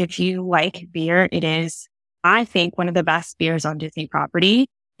 which if you like beer, it is, I think, one of the best beers on Disney property.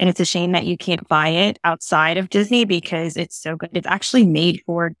 And it's a shame that you can't buy it outside of Disney because it's so good. It's actually made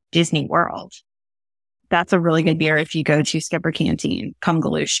for Disney World. That's a really good beer if you go to Skipper Canteen,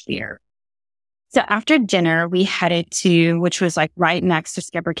 Kongalush beer. So after dinner, we headed to, which was right next to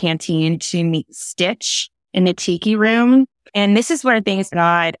Skipper Canteen, to meet Stitch in the Tiki Room. And this is where things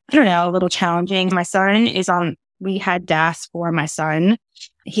got, a little challenging. We had DAS for my son.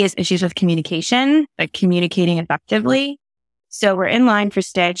 He has issues with communication, communicating effectively. So we're in line for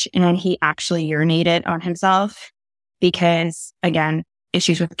Stitch, and then he actually urinated on himself because, again,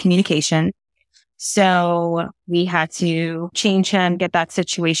 issues with communication. So we had to change him, get that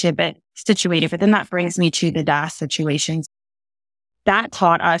situated. But then that brings me to the DAS situations. That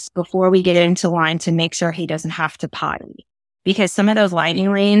taught us before we get into line to make sure he doesn't have to potty, because some of those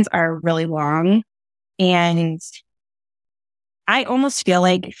lightning lanes are really long. And I almost feel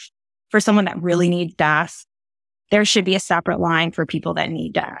like for someone that really needs DAS, there should be a separate line for people that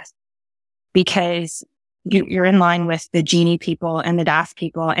need DAS, because you're in line with the Genie people and the DAS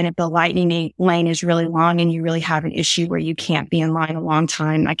people. And if the lightning lane is really long and you really have an issue where you can't be in line a long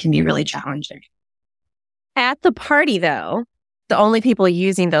time, that can be really challenging. At the party, though, the only people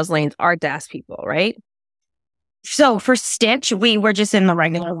using those lanes are DAS people, right? So for Stitch, we were just in the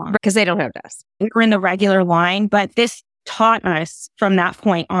regular line. Because they don't have DAS. We were in the regular line, but this taught us from that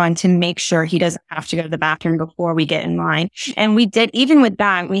point on to make sure he doesn't have to go to the bathroom before we get in line. And we did, even with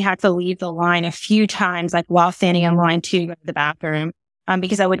that, we had to leave the line a few times, while standing in line to go to the bathroom,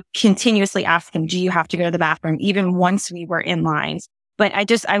 because I would continuously ask him, do you have to go to the bathroom? Even once we were in lines. But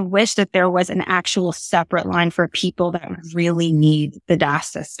I wish that there was an actual separate line for people that really need the DAS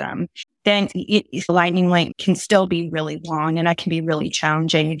system. Then the lightning lane can still be really long, and that can be really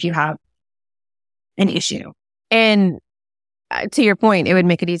challenging if you have an issue. And to your point, it would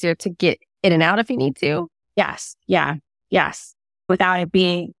make it easier to get in and out if you need to. Yes. Yeah. Yes. Without it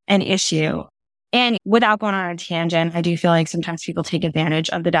being an issue. And without going on a tangent, I do feel like sometimes people take advantage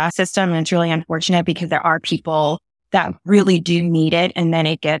of the DAS system, and it's really unfortunate because there are people that really do need it. And then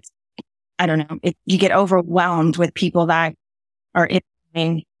it gets, you get overwhelmed with people that are in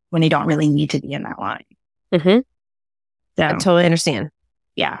line when they don't really need to be in that line. Mm-hmm. So, I totally understand.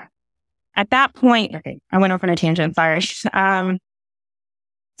 Yeah. At that point, okay, I went off on a tangent, sorry.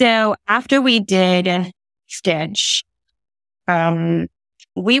 So after we did Stitch,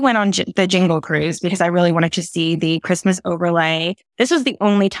 We went on the Jingle Cruise because I really wanted to see the Christmas overlay. This was the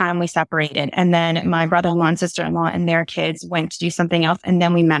only time we separated. And then my brother-in-law and sister-in-law and their kids went to do something else. And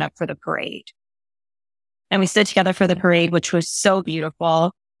then we met up for the parade. And we stood together for the parade, which was so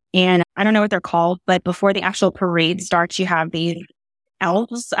beautiful. And I don't know what they're called, but before the actual parade starts, you have these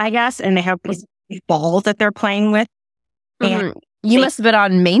elves, I guess, and they have these balls that they're playing with. And you must have been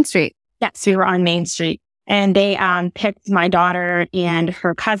on Main Street. Yes, we were on Main Street. And they picked my daughter and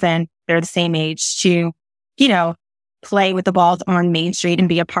her cousin, they're the same age, to, play with the balls on Main Street and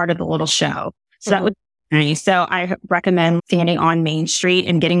be a part of the little show. So that was nice. So I recommend standing on Main Street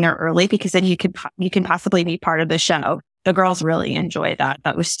and getting there early because then you can possibly be part of the show. The girls really enjoyed that.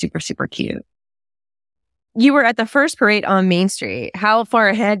 That was super, super cute. You were at the first parade on Main Street. How far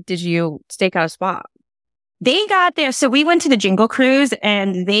ahead did you stake out a spot? They got there. So we went to the Jingle Cruise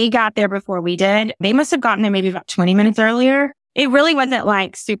and they got there before we did. They must have gotten there maybe about 20 minutes earlier. It really wasn't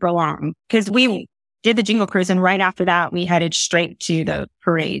like super long because we did the Jingle Cruise. And right after that, we headed straight to the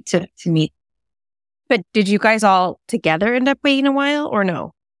parade to meet. But did you guys all together end up waiting a while or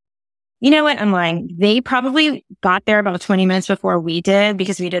no? You know what? I'm lying. They probably got there about 20 minutes before we did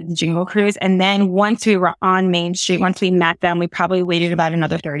because we did the Jingle Cruise. And then once we were on Main Street, once we met them, we probably waited about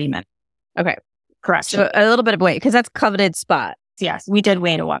another 30 minutes. Okay. Correct. So a little bit of wait because that's coveted spot. Yes, we did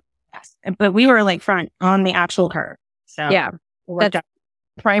wait a while. Yes. But we were like front on the actual curve. So yeah, that's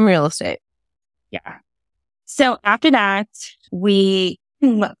prime real estate. Yeah. So after that, we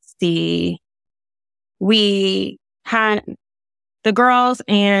had the girls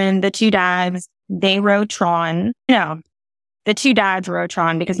and the two dads, they rode Tron. No, the two dads rode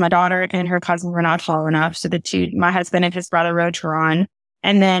Tron because my daughter and her cousin were not tall enough. So my husband and his brother rode Tron.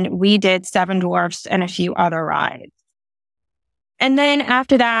 And then we did Seven Dwarfs and a few other rides. And then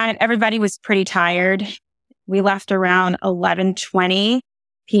after that, everybody was pretty tired. We left around 11:20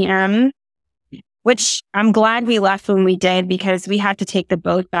 p.m., which I'm glad we left when we did because we had to take the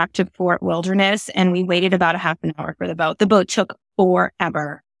boat back to Fort Wilderness and we waited about a half an hour for the boat. The boat took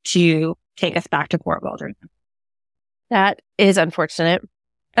forever to take us back to Fort Wilderness. That is unfortunate.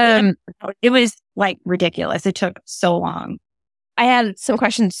 It was like ridiculous. It took so long. I had some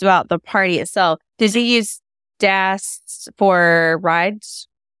questions about the party itself. Did you use DAS for rides?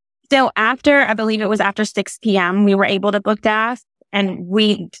 So I believe it was after 6 p.m., we were able to book DAS and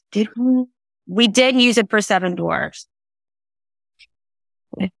we did use it for Seven Dwarfs.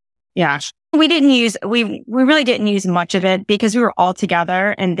 Yeah. We really didn't use much of it because we were all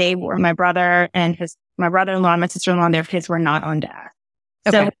together and they were my brother-in-law and my sister-in-law and their kids were not on DAS.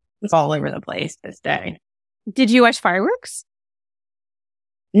 Okay. So it was all over the place this day. Did you watch fireworks?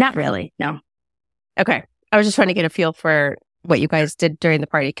 Not really, no. Okay. I was just trying to get a feel for what you guys did during the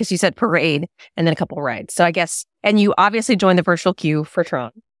party because you said parade and then a couple of rides. So I guess, and you obviously joined the virtual queue for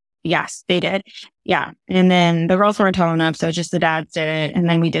Tron. Yes, they did. Yeah. And then the girls weren't tall enough. So just the dads did it. And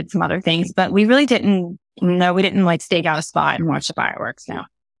then we did some other things, but we really didn't, we didn't like stake out a spot and watch the fireworks. No.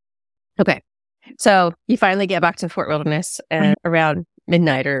 Okay. So you finally get back to Fort Wilderness and around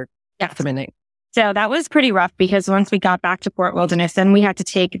midnight or after midnight. So that was pretty rough because once we got back to Fort Wilderness, then we had to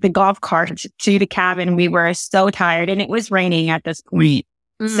take the golf cart to the cabin. We were so tired and it was raining at this point.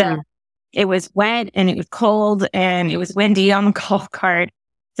 So it was wet and it was cold and it was windy on the golf cart.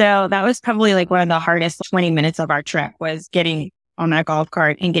 So that was probably like one of the hardest 20 minutes of our trip was getting on that golf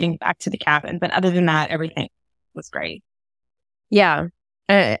cart and getting back to the cabin. But other than that, everything was great. Yeah.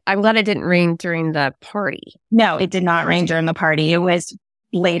 I'm glad it didn't rain during the party. No, it did not rain during the party. It was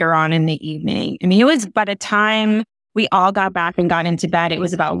later on in the evening. I mean, it was by the time we all got back and got into bed, it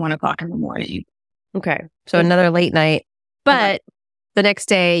was about 1:00 in the morning. Okay. So another late night. But the next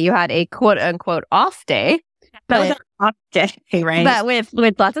day you had a quote unquote off day. That was an off day, right? But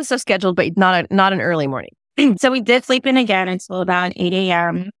with lots of stuff scheduled, but not an early morning. So we did sleep in again until about 8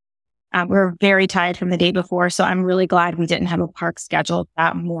 a.m. We were very tired from the day before. So I'm really glad we didn't have a park scheduled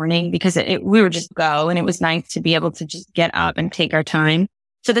that morning because we were just go and it was nice to be able to just get up and take our time.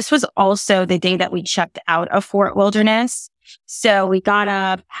 So this was also the day that we checked out of Fort Wilderness. So we got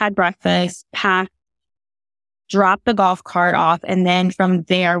up, had breakfast, packed, dropped the golf cart off. And then from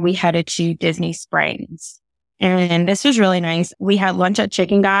there, we headed to Disney Springs. And this was really nice. We had lunch at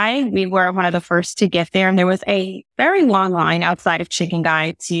Chicken Guy. We were one of the first to get there. And there was a very long line outside of Chicken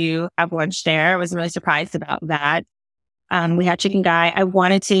Guy to have lunch there. I was really surprised about that. We had Chicken Guy. I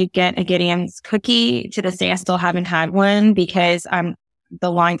wanted to get a Gideon's cookie. To this day, I still haven't had one because the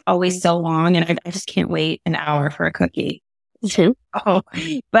line's always so long and I just can't wait an hour for a cookie.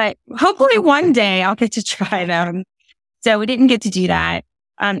 But hopefully one day I'll get to try them. So we didn't get to do that.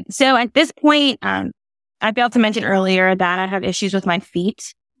 So at this point, I failed to mention earlier that I have issues with my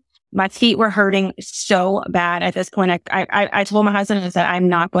feet. My feet were hurting so bad at this point. I told my husband, I said, I'm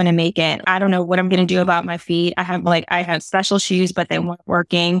not going to make it. I don't know what I'm going to do about my feet. I had special shoes, but they weren't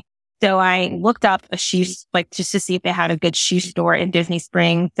working. So I looked up a shoes, just to see if they had a good shoe store in Disney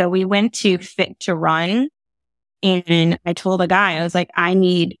Springs. So we went to Fit to Run, and I told the guy, I was like, I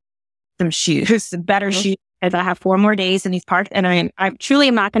need some shoes, better shoes, as I have 4 more days in these parks, and I truly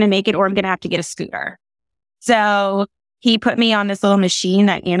am not going to make it, or I'm going to have to get a scooter. So he put me on this little machine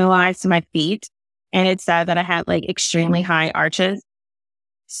that analyzed my feet, and it said that I had extremely high arches.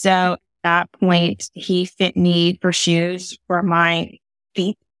 So at that point, he fit me for shoes for my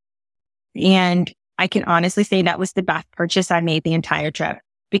feet. And I can honestly say that was the best purchase I made the entire trip,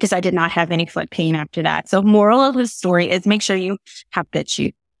 because I did not have any foot pain after that. So moral of the story is make sure you have good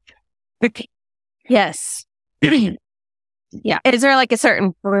shoes. Yes. Yeah. Is there a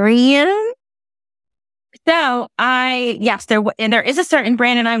certain brand? So there is a certain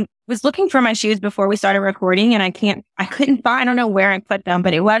brand, and I was looking for my shoes before we started recording, and I couldn't find, I don't know where I put them,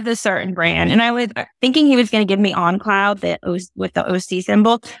 but it was a certain brand. And I was thinking he was going to give me On Cloud with the OC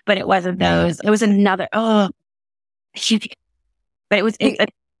symbol, but it wasn't those. It was another, but it was,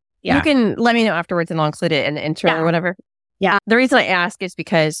 yeah. You can let me know afterwards and I'll include it in the intro or whatever. Yeah. The reason I ask is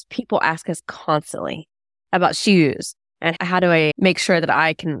because people ask us constantly about shoes. And how do I make sure that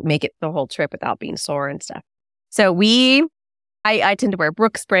I can make it the whole trip without being sore and stuff? So I tend to wear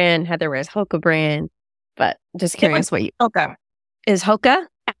Brooks brand, Heather wears Hoka brand, but just curious Hoka. Is Hoka?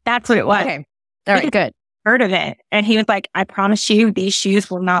 That's what it was. Okay. All right, good. Heard of it. And he was like, I promise you, these shoes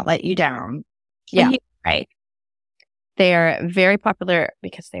will not let you down. Yeah. Right. They are very popular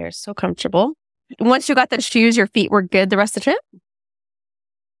because they are so comfortable. Once you got the shoes, your feet were good the rest of the trip?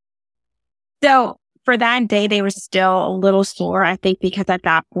 So for that day, they were still a little sore, I think, because at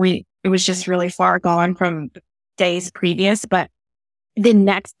that point, it was just really far gone from days previous. But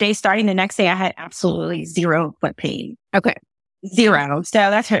starting the next day, I had absolutely zero foot pain. Okay. Zero. So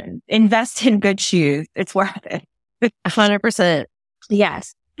that's her. Invest in good shoes. It's worth it. 100%.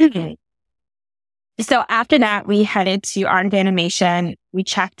 Yes. So after that, we headed to Art of Animation. We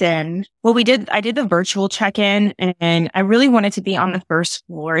checked in. Well, I did the virtual check-in, and I really wanted to be on the first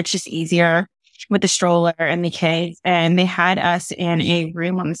floor. It's just easier with the stroller and the kids. And they had us in a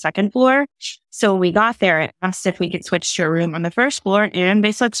room on the second floor. So we got there and asked if we could switch to a room on the first floor, and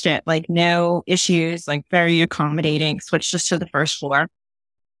they switched it. No issues, very accommodating, switched us to the first floor.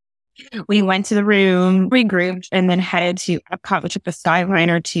 We went to the room, regrouped, and then headed to Epcot. We took the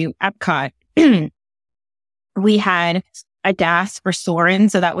Skyliner to Epcot. We had a DAS for Soarin',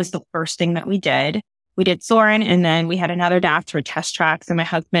 so that was the first thing that we did. We did Soarin', and then we had another DAS for Test Track. So my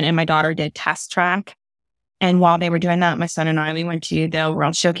husband and my daughter did Test Track. And while they were doing that, my son and I, we went to the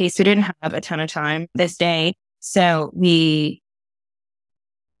World Showcase. We didn't have a ton of time this day. So we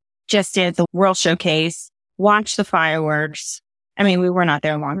just did the World Showcase, watched the fireworks. I mean, we were not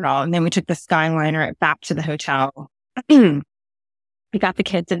there long at all. And then we took the Skyliner back to the hotel. We got the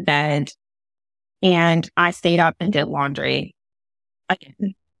kids in bed. And I stayed up and did laundry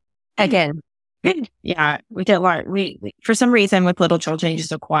Again. Yeah, we did laundry. We for some reason with little children, you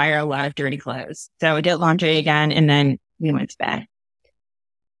just acquire a lot of dirty clothes. So we did laundry again, and then we went to bed.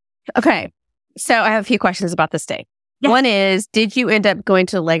 Okay. So I have a few questions about this day. Yeah. One is, did you end up going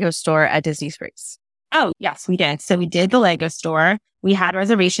to the Lego store at Disney Springs? Oh, yes, we did. So we did the Lego store. We had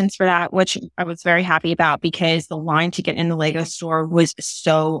reservations for that, which I was very happy about because the line to get in the Lego store was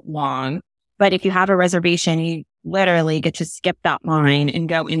so long. But if you have a reservation, you literally get to skip that line and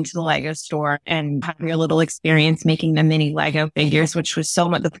go into the Lego store and have your little experience making the mini Lego figures, which was so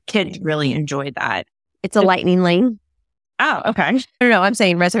much. The kids really enjoyed that. It's a lightning lane. Oh, okay. No, I'm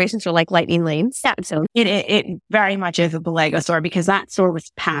saying reservations are like lightning lanes. Yeah, so it very much is at the Lego store because that store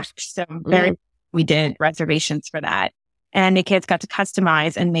was packed. So we did reservations for that. And the kids got to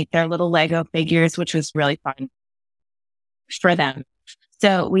customize and make their little Lego figures, which was really fun for them.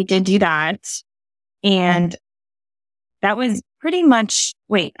 So we did do that. And that was pretty much,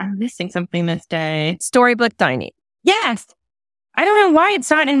 wait, I'm missing something this day. Storybook dining. Yes. I don't know why it's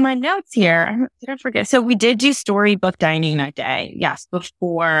not in my notes here. Did I forget? So we did do storybook dining that day. Yes.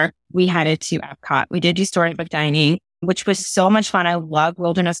 Before we headed to Epcot, we did do storybook dining, which was so much fun. I love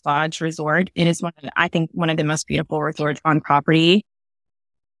Wilderness Lodge Resort. It is I think one of the most beautiful resorts on property.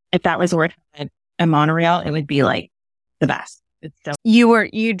 If that resort had a monorail, it would be like the best. So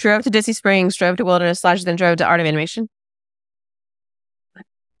you drove to Disney Springs, drove to Wilderness Lodge, then drove to Art of Animation? I'm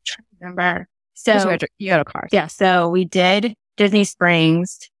trying to remember. So you had a car. Yeah. So we did Disney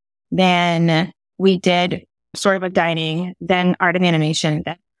Springs, then we did Storybook Dining, then Art of Animation,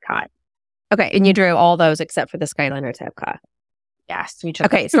 then Epcot. Okay. And you drove all those except for the Skyliner to Epcot. Yes, we took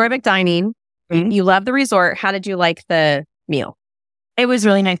Okay. Storybook dining. Mhm. You love the resort. How did you like the meal? It was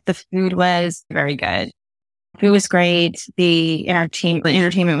really nice. The food was very good. Food was great. The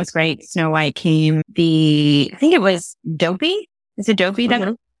entertainment was great. Snow White came. I think it was Dopey. Is it Dopey?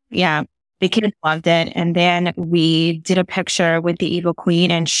 Mhm. Yeah. The kids loved it. And then we did a picture with the Evil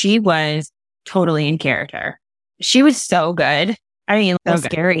Queen, and she was totally in character. She was so good. I mean, That so was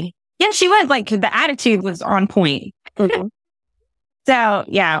good. scary. Yeah, she was like, the attitude was on point. Mhm. So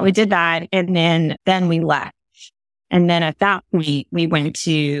yeah, we did that. And then we left. And then at that point, we went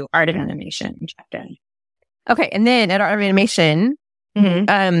to Art of Animation and checked in. Okay. And then at Art of Animation,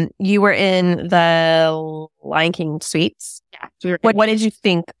 you were in the Lion King suites. Yeah. What did you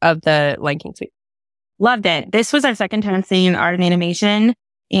think of the Lion King suite? Loved it. This was our second time seeing Art of Animation.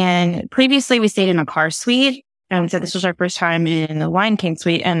 And previously we stayed in a car suite. And so this was our first time in the Lion King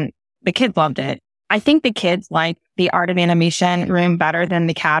suite, and the kids loved it. I think the kids liked the Art of Animation room better than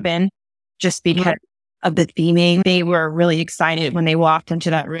the cabin just because of the theming. They were really excited when they walked into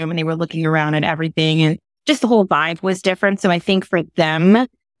that room and they were looking around at everything, and just the whole vibe was different. So I think for them,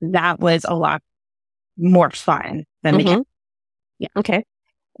 that was a lot more fun than the cabin. Yeah. Okay.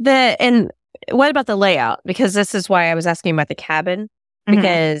 And what about the layout? Because this is why I was asking about the cabin,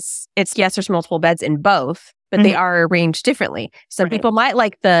 because there's multiple beds in both, but they are arranged differently. Some people might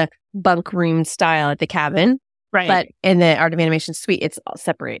like the bunk room style at the cabin, Right. but in the Art of Animation suite, it's all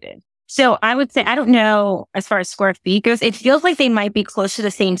separated. So I would say, I don't know as far as square feet goes, it feels like they might be close to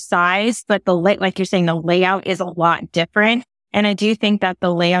the same size, but like you're saying, the layout is a lot different. And I do think that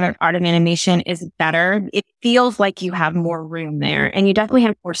the layout of Art of Animation is better. It feels like you have more room there, and you definitely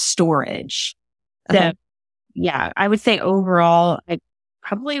have more storage. So yeah, I would say overall, I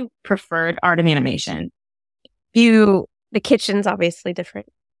probably preferred Art of Animation. The kitchen's obviously different.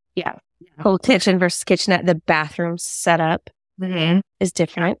 Yeah. Whole kitchen versus kitchenette. The bathroom setup is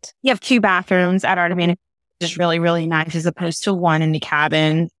different. You have 2 bathrooms at Art of Animation, which is really, really nice, as opposed to one in the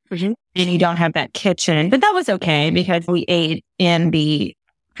cabin. And you don't have that kitchen. But that was okay because we ate in the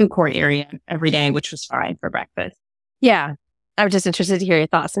food court area every day, which was fine for breakfast. Yeah. I was just interested to hear your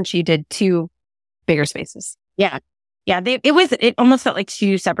thoughts since you did 2 bigger spaces. Yeah. Yeah. It almost felt like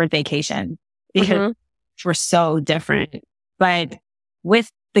 2 separate vacations because we're so different. But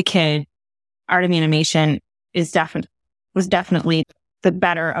with the kid, Art of Animation was definitely the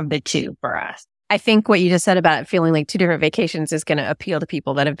better of the 2 for us. I think what you just said about it feeling like 2 different vacations is going to appeal to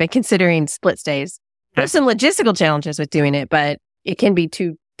people that have been considering split stays. There's some logistical challenges with doing it, but it can be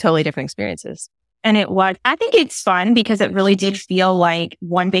 2 totally different experiences. And I think it's fun because it really did feel like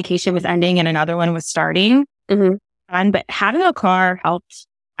one vacation was ending and another one was starting. Fun, but having a car helped.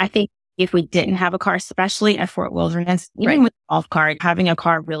 I think if we didn't have a car, especially at Fort Wilderness, even with a golf cart, having a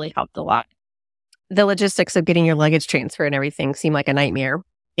car really helped a lot. The logistics of getting your luggage transferred and everything seemed like a nightmare.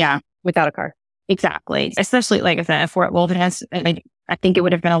 Yeah. Without a car. Exactly. Especially, like I said, at Fort Wilderness, I think it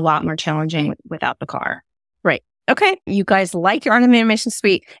would have been a lot more challenging without the car. Right. Okay. You guys like your Art of Animation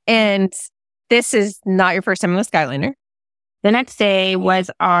suite, and this is not your first time on the Skyliner. The next day was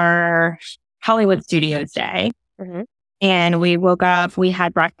our Hollywood Studios day. And we woke up, we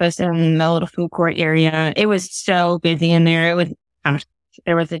had breakfast in the little food court area. It was so busy in there.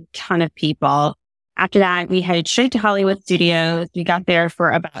 There was a ton of people. After that, we headed straight to Hollywood Studios. We got there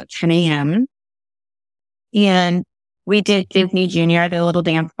for about 10 a.m. And we did Disney Junior, the little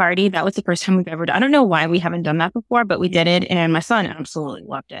dance party. That was the first time we've ever done. I don't know why we haven't done that before, but we did it. And my son absolutely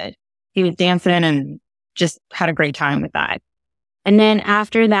loved it. He was dancing and just had a great time with that. And then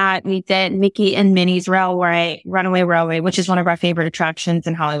after that, we did Mickey and Minnie's Runaway Railway, which is one of our favorite attractions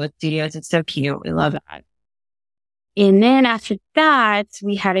in Hollywood Studios. It's so cute. We love that. And then after that,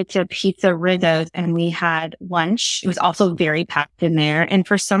 we headed to Pizza Rizzo's and we had lunch. It was also very packed in there. And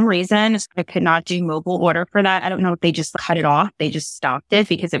for some reason, I could not do mobile order for that. I don't know if they just cut it off. They just stopped it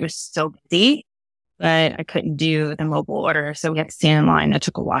because it was so busy, but I couldn't do the mobile order. So we had to stand in line. That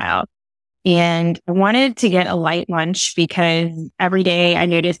took a while. And I wanted to get a light lunch because every day I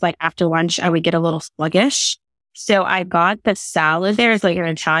noticed like after lunch, I would get a little sluggish. So I got the salad there. It's like an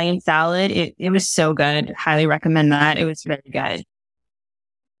Italian salad. It was so good. Highly recommend that. It was very good.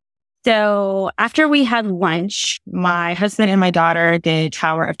 So after we had lunch, my husband and my daughter did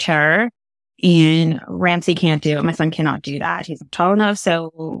Tower of Terror, and Ramsey can't do it. My son cannot do that. He's not tall enough.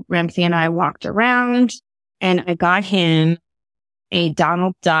 So Ramsey and I walked around and I got him a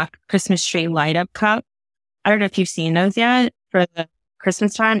Donald Duck Christmas tree light up cup. I don't know if you've seen those yet for the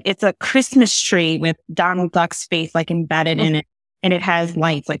Christmas time. It's a Christmas tree with Donald Duck's face like embedded in it. And it has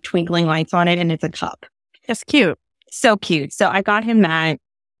lights, like twinkling lights on it. And it's a cup. That's cute. So cute. So I got him that.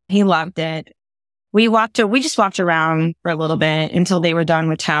 He loved it. We just walked around for a little bit until they were done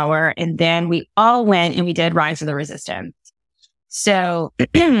with Tower. And then we all went and we did Rise of the Resistance. So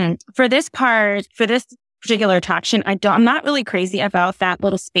for this particular attraction, I'm not really crazy about that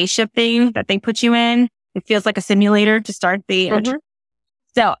little spaceship thing that they put you in. It feels like a simulator to start the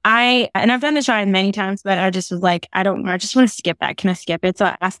So I've done this ride many times, but I just was like, I just want to skip that. Can I skip it? So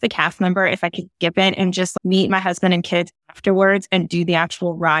I asked the cast member if I could skip it and just meet my husband and kids afterwards and do the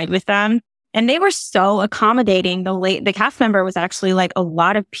actual ride with them. And they were so accommodating. The cast member was actually like, a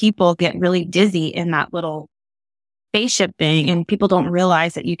lot of people get really dizzy in that little spaceship thing, and people don't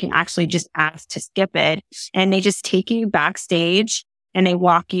realize that you can actually just ask to skip it. And they just take you backstage and they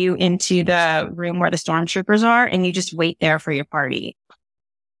walk you into the room where the stormtroopers are, and you just wait there for your party.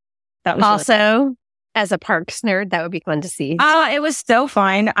 That was also, as a parks nerd, that would be fun to see. It was so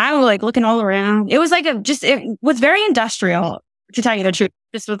fun. I was like looking all around. It was like it was very industrial, to tell you the truth.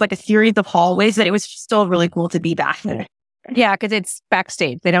 This was like a series of hallways, but it was still really cool to be back there. Yeah, because it's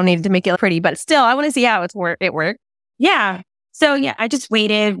backstage. They don't need to make it pretty, but still, I want to see how it worked. Yeah. So yeah, I just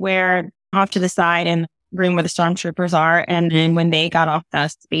waited off to the side in the room where the stormtroopers are. And then when they got off the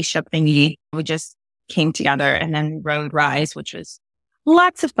spaceship thingy, we just came together and then rode Rise, which was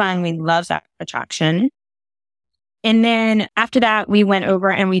lots of fun. We love that attraction. And then after that, we went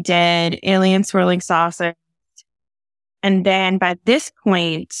over and we did Alien Swirling Saucer. And then by this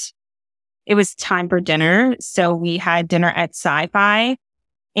point, it was time for dinner. So we had dinner at Sci-Fi.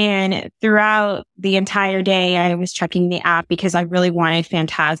 And throughout the entire day, I was checking the app because I really wanted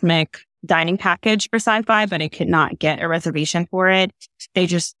Fantasmic dining package for Sci-Fi, but I could not get a reservation for it.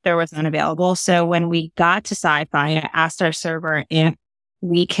 There was none available. So when we got to Sci-Fi, I asked our server if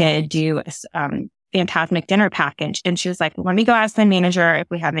we could do a Fantasmic dinner package. And she was like, let me go ask my manager if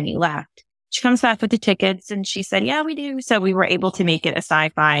we have any left. She comes back with the tickets and she said, yeah, we do. So we were able to make it a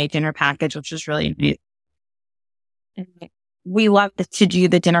Sci-Fi dinner package, which was really neat. We love to do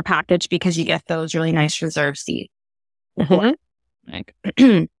the dinner package because you get those really nice reserved seats.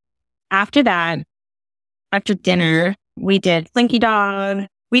 After that, after dinner, we did Slinky Dog.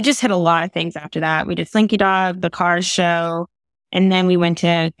 We just hit a lot of things after that. We did Slinky Dog, the Cars show, and then we went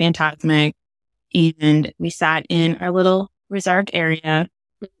to Fantasmic and we sat in our little reserved area.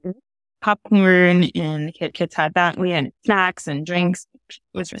 Popcorn, and the kids had that. We had snacks and drinks.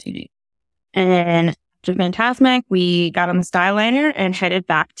 It was really neat. And after Fantasmic, we got on the Skyliner and headed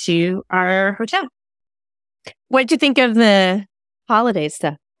back to our hotel. What did you think of the holiday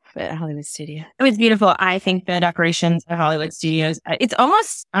stuff at Hollywood Studios? It was beautiful. I think the decorations at Hollywood Studios,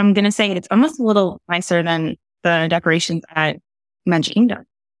 I'm going to say it's almost a little nicer than the decorations at Magic Kingdom.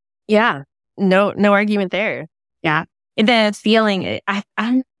 Yeah. No argument there. Yeah. The feeling,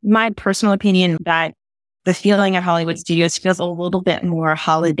 my personal opinion, that the feeling at Hollywood Studios feels a little bit more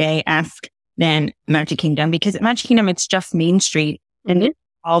holiday-esque than Magic Kingdom, because at Magic Kingdom, it's just Main Street and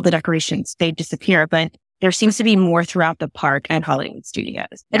all the decorations, they disappear. But there seems to be more throughout the park at Hollywood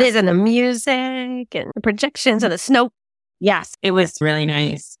Studios. It is, and the music and the projections and the snow. Yes, it was really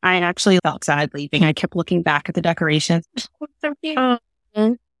nice. I actually felt sad leaving. I kept looking back at the decorations. So cute.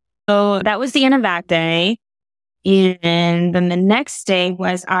 So that was the end of that day. And then the next day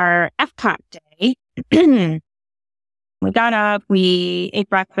was our Epcot day. We got up, we ate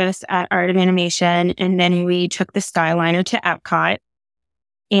breakfast at Art of Animation, and then we took the Skyliner to Epcot.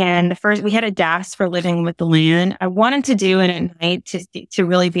 And we had a DAS for Living with the Land. I wanted to do it at night to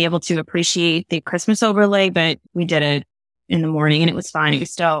really be able to appreciate the Christmas overlay, but we did it in the morning and it was fine. It was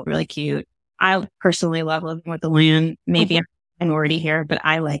still really cute. I personally love Living with the Land. Maybe I'm a minority here, but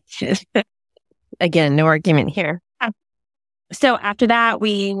I liked it. Again, no argument here. So after that,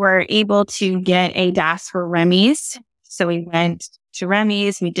 we were able to get a DAS for Remy's. So we went to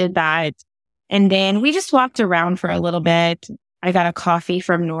Remy's, we did that. And then we just walked around for a little bit. I got a coffee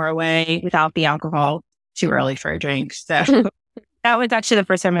from Norway without the alcohol. Too early for a drink. So that was actually the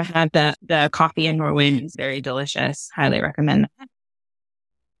first time I had the coffee in Norway. It's very delicious. Highly recommend that.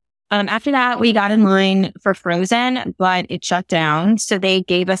 After that, we got in line for Frozen, but it shut down. So they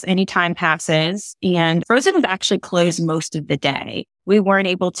gave us anytime passes, and Frozen was actually closed most of the day. We weren't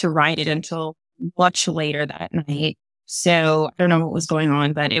able to ride it until much later that night. So I don't know what was going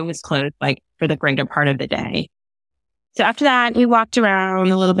on, but it was closed for the greater part of the day. So after that, we walked around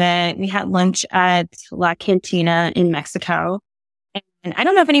a little bit. We had lunch at La Cantina in Mexico. And I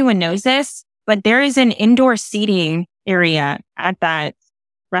don't know if anyone knows this, but there is an indoor seating area at that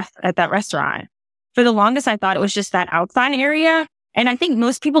restaurant. For the longest, I thought it was just that outside area. And I think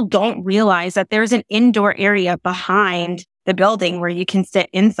most people don't realize that there's an indoor area behind the building where you can sit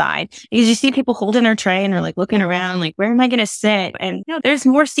inside. Because you see people holding their tray and they're like looking around, like, where am I going to sit? And there's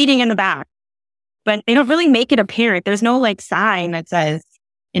more seating in the back, but they don't really make it apparent. There's no like sign that says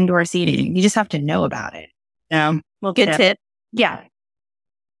indoor seating. You just have to know about it. Well, good tip. Yeah.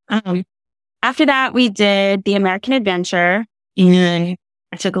 After that, we did the American Adventure, and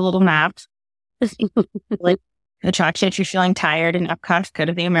I took a little nap. Like attraction, if you're feeling tired and Epcot, go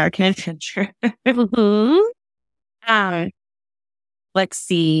to the American Adventure. Let's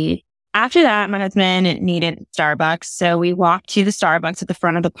see. After that, my husband needed Starbucks, so we walked to the Starbucks at the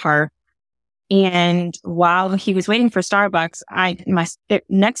front of the park. And while he was waiting for Starbucks,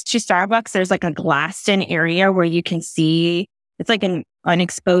 next to Starbucks, there's like a glassed-in area where you can see. It's like an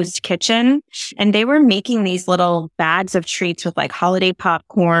exposed kitchen, and they were making these little bags of treats with like holiday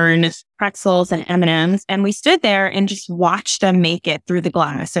popcorn, pretzels, and M&Ms. And we stood there and just watched them make it through the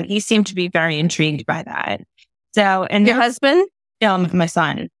glass. And he seemed to be very intrigued by that. So, and your husband? Yeah, my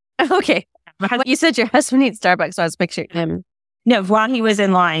son. Okay. You said your husband needs Starbucks, so I was picturing him. No, while he was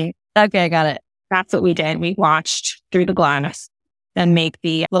in line. Okay, I got it. That's what we did. We watched through the glass and make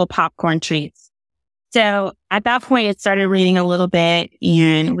the little popcorn treats. So at that point, it started raining a little bit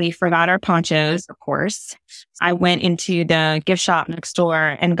and we forgot our ponchos, of course. I went into the gift shop next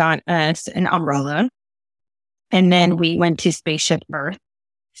door and got us an umbrella. And then we went to Spaceship Earth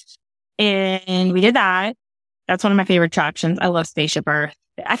and we did that. That's one of my favorite attractions. I love Spaceship Earth.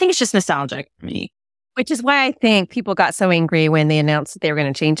 I think it's just nostalgic for me. Which is why I think people got so angry when they announced that they were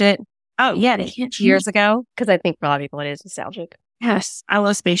going to change it. Oh, yeah. They can't years ago. Because I think for a lot of people, it is nostalgic. Yes. I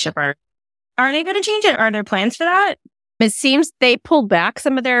love Spaceship Earth. Are they going to change it? Are there plans for that? It seems they pulled back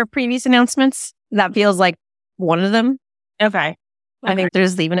some of their previous announcements. That feels like one of them. Okay. I think they're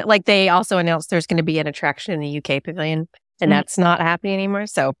just leaving it. Like they also announced there's going to be an attraction in the UK pavilion, and that's not happening anymore.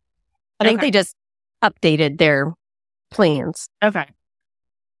 So I think they just updated their plans. Okay.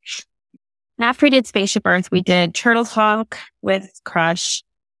 After we did Spaceship Earth, we did Turtle Talk with Crush.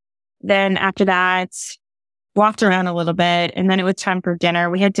 Then after that, walked around a little bit, and then it was time for dinner.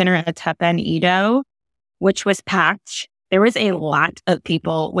 We had dinner at Tepen Edo, which was packed. There was a lot of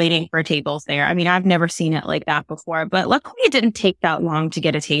people waiting for tables there. I mean, I've never seen it like that before, but luckily it didn't take that long to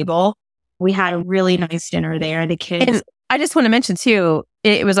get a table. We had a really nice dinner there. The kids. And I just want to mention too,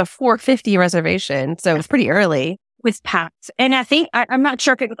 it was a $4.50 reservation, so it was pretty early. It was packed. And I think, I'm not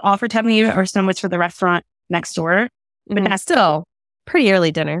sure if it was all for Tepen Edo or some was for the restaurant next door, but that's still pretty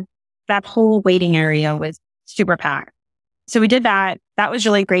early dinner. That whole waiting area was super packed. So we did that. That was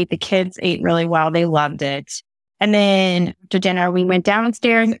really great. The kids ate really well. They loved it. And then after dinner, we went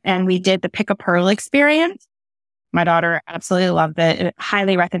downstairs and we did the Pick a Pearl experience. My daughter absolutely loved it.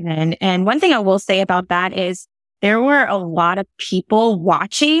 Highly recommend. And one thing I will say about that is there were a lot of people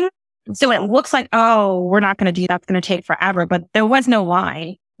watching. So it looks like, oh, we're not going to do that. It's going to take forever. But there was no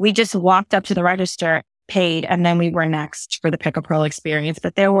line. We just walked up to the register, paid, and then we were next for the Pick a Pearl experience.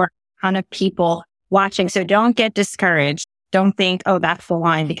 But there were a ton of people watching. So don't get discouraged. Don't think, oh, that's the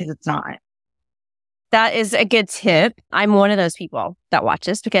line, because it's not. That is a good tip. I'm one of those people that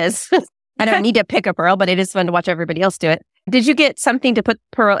watches because I don't need to pick a pearl, but it is fun to watch everybody else do it. Did you get something to put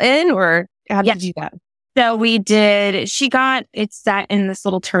pearl in, or how did you do that? So we did, it's sat in this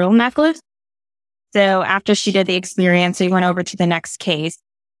little turtle necklace. So after she did the experience, we went over to the next case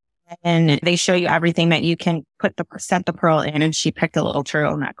and they show you everything that you can set the pearl in, and she picked a little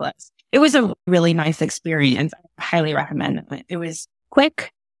turtle necklace. It was a really nice experience. I highly recommend it. It was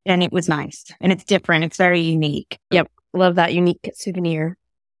quick and it was nice and it's different. It's very unique. Yep. Love that unique souvenir.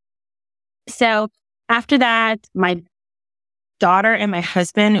 So after that, my daughter and my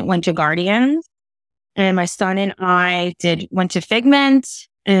husband went to Guardians, and my son and I went to Figment,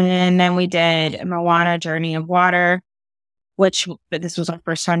 and then we did Moana Journey of Water, but this was our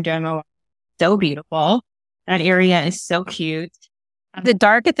first time doing Moana. So beautiful. That area is so cute. Is it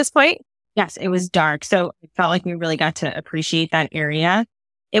dark at this point? Yes, it was dark. So it felt like we really got to appreciate that area.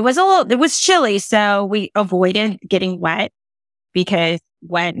 It was chilly, so we avoided getting wet because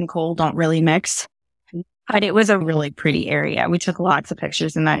wet and cold don't really mix. But it was a really pretty area. We took lots of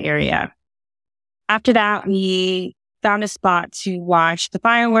pictures in that area. After that, we found a spot to watch the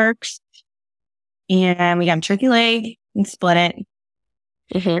fireworks, and we got a turkey leg and split it.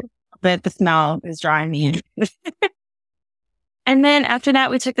 Mm-hmm. But the smell is drawing me in. And then after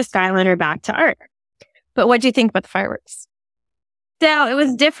that, we took the Skyliner back to Art. But what do you think about the fireworks? So it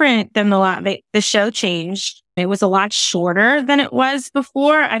was different than the show changed. It was a lot shorter than it was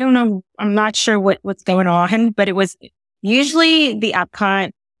before. I don't know. I'm not sure what's going on, but it was usually the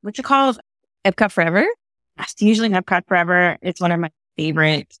Epcot, what you call Epcot Forever? Yes, usually Epcot Forever. It's one of my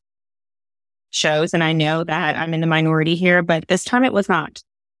favorite shows. And I know that I'm in the minority here, but this time it was not.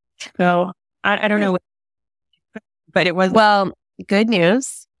 So I don't know, but it was. Well, good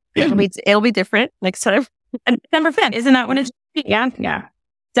news. It'll be different next time. December 5th. Isn't that when it's? Yeah. Yeah.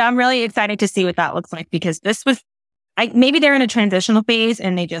 So I'm really excited to see what that looks like, because this was, maybe they're in a transitional phase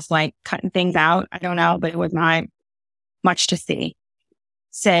and they just like cutting things out. I don't know, but it was not much to see.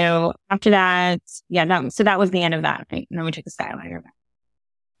 So after that, so that was the end of that. Right? And then we took the skyliner back.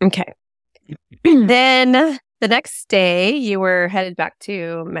 Okay. Then the next day you were headed back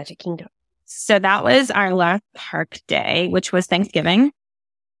to Magic Kingdom. So that was our last park day, which was Thanksgiving.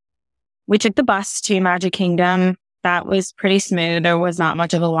 We took the bus to Magic Kingdom. That was pretty smooth. There was not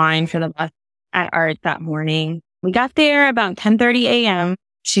much of a line for the bus at Art that morning. We got there about 10:30 a.m.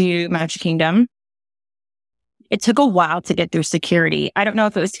 to Magic Kingdom. It took a while to get through security. I don't know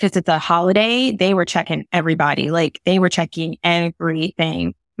if it was because it's a holiday. They were checking everybody. Like, they were checking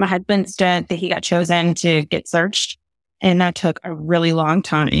everything. My husband said that he got chosen to get searched, and that took a really long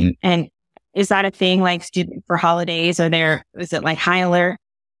time. And is that a thing, like, for holidays? Is it like high alert?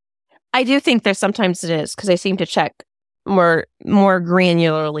 I do think there's sometimes it is, because they seem to check more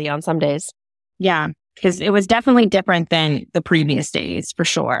granularly on some days. Yeah, because it was definitely different than the previous days, for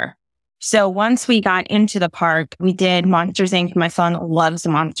sure. So once we got into the park, we did Monsters, Inc. My son loves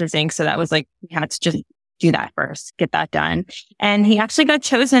Monsters, Inc. So that was like, we had to just do that first, get that done. And he actually got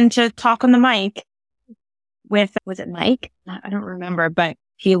chosen to talk on the mic with, was it Mike? I don't remember, but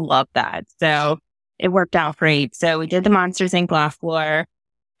he loved that. So it worked out great. So we did the Monsters, Inc. laugh floor.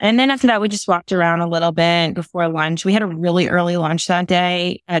 And then after that, we just walked around a little bit before lunch. We had a really early lunch that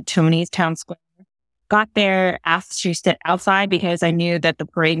day at Tony's Town Square. Got there, asked to sit outside because I knew that the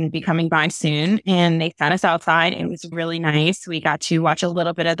parade would be coming by soon. And they sat us outside. It was really nice. We got to watch a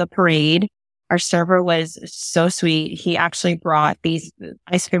little bit of the parade. Our server was so sweet. He actually brought these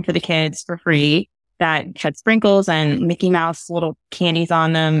ice cream for the kids for free that had sprinkles and Mickey Mouse little candies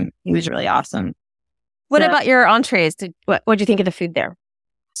on them. He was really awesome. What about your entrees? What'd you think of the food there?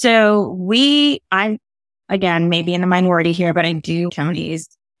 So I'm, again, maybe in the minority here, but I do Tony's.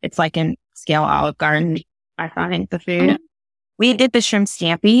 It's like in scale Olive Garden. I find the food. Mm-hmm. We did the shrimp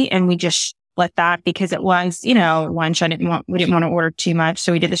scampi, and we just split that because it was, lunch. We didn't want to order too much.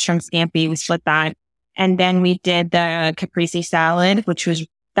 So we did the shrimp scampi. We split that. And then we did the caprese salad,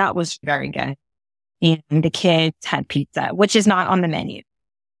 that was very good. And the kids had pizza, which is not on the menu.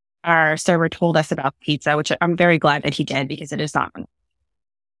 Our server told us about pizza, which I'm very glad that he did, because it is not on.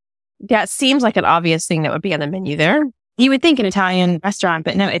 Yeah, it seems like an obvious thing that would be on the menu there. You would think an Italian restaurant,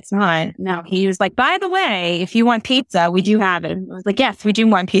 but no, it's not. No, he was like, by the way, if you want pizza, we do have it. I was like, yes, we do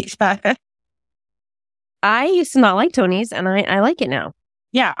want pizza. I used to not like Tony's, and I like it now.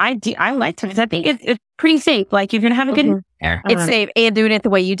 Yeah, I do. I like Tony's. I think it's pretty safe. Like, if you're going to have a good... It's safe. And doing it the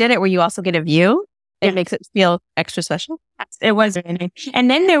way you did it, where you also get a view, it makes it feel extra special. It was really nice.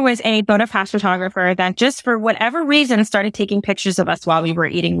 And then there was a bona fide photographer that just for whatever reason started taking pictures of us while we were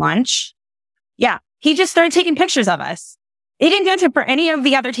eating lunch. Yeah, he just started taking pictures of us. He didn't do it for any of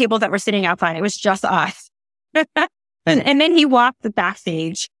the other tables that were sitting outside. It was just us. And then he walked the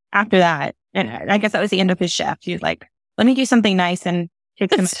backstage after that. And I guess that was the end of his shift. He was like, let me do something nice and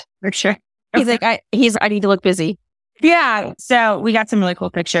take some picture. He's like, I need to look busy. Yeah. So we got some really cool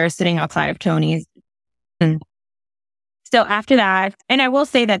pictures sitting outside of Tony's. So after that, and I will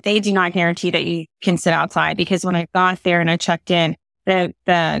say that they do not guarantee that you can sit outside, because when I got there and I checked in, the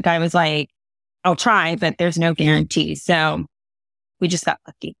guy was like, I'll try, but there's no guarantee. So we just got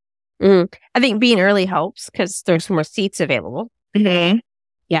lucky. I think being early helps because there's more seats available. Mm-hmm.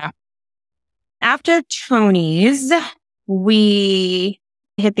 Yeah. After Tony's, we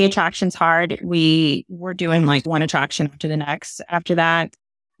hit the attractions hard. We were doing like one attraction after the next. After that,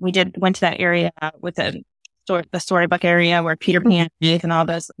 we went to that area with the storybook area where Peter Pan and all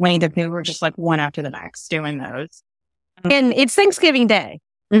those Winnie the Pooh were just like one after the next doing those. And it's Thanksgiving Day.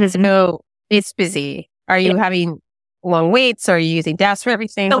 Mm-hmm. So it's busy. Are you having long waits? Or are you using DAS for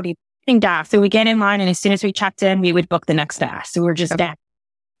everything? So, DAS. So we get in line, and as soon as we checked in, we would book the next DAS. So we're just down.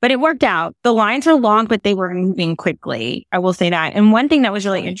 But it worked out. The lines were long, but they were moving quickly. I will say that. And one thing that was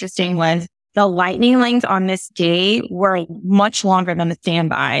really interesting was the lightning lanes on this day were much longer than the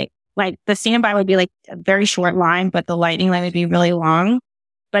standby. Like, the standby would be like a very short line, but the lightning lane would be really long.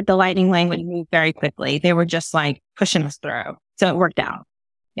 But the lightning lane would move very quickly. They were just like pushing us through. So it worked out.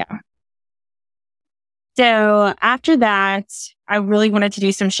 Yeah. So after that, I really wanted to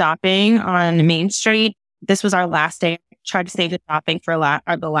do some shopping on Main Street. This was our last day. I tried to save the shopping for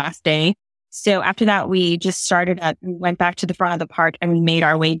the last day. So after that, we just went back to the front of the park, and we made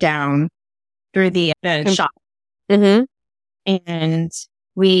our way down through the shop. Mm-hmm. And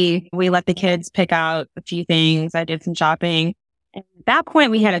We let the kids pick out a few things. I did some shopping. And at that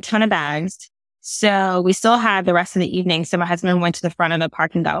point, we had a ton of bags. So we still had the rest of the evening. So my husband went to the front of the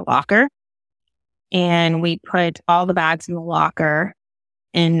park and got a locker. And we put all the bags in the locker.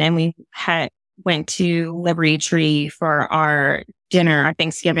 And then we went to Liberty Tree for our dinner, our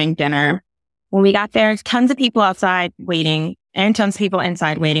Thanksgiving dinner. When we got there, tons of people outside waiting and tons of people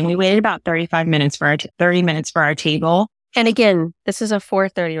inside waiting. We waited about 30 minutes for our table. And again, this is a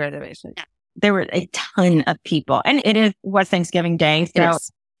 4:30 reservation. There were a ton of people, and was Thanksgiving Day. So,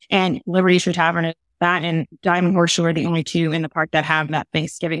 and Liberty Tree Tavern, that and Diamond Horseshoe are the only two in the park that have that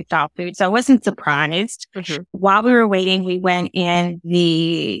Thanksgiving style food. So I wasn't surprised. Mm-hmm. While we were waiting, we went in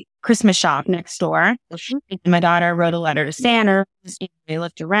the Christmas shop next door. Mm-hmm. My daughter wrote a letter to Santa. We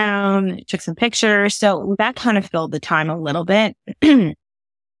looked around, took some pictures. So that kind of filled the time a little bit.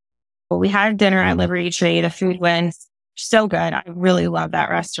 We had dinner at Liberty Tree. The food was so good. I really love that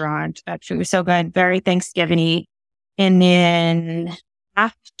restaurant. That food was so good. Very Thanksgiving-y. And then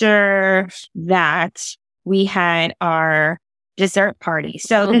after that, we had our dessert party.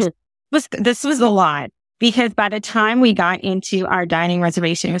 So this was a lot, because by the time we got into our dining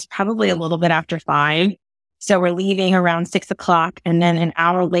reservation, it was probably a little bit after 5. So we're leaving around 6 o'clock. And then an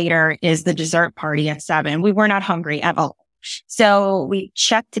hour later is the dessert party at 7. We were not hungry at all. So we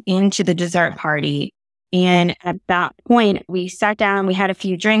checked into the dessert party. And at that point, we sat down, we had a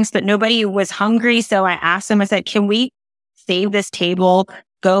few drinks, but nobody was hungry. So I asked them, I said, can we save this table,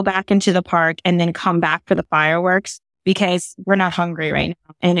 go back into the park, and then come back for the fireworks? Because we're not hungry right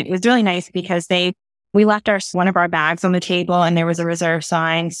now. And it was really nice because we left one of our bags on the table and there was a reserve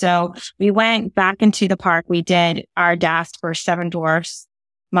sign. So we went back into the park. We did our DAS for Seven Dwarfs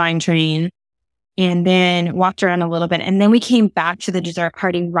Mine Train, and then walked around a little bit. And then we came back to the dessert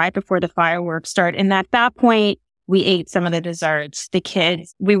party right before the fireworks started. And at that point, we ate some of the desserts. The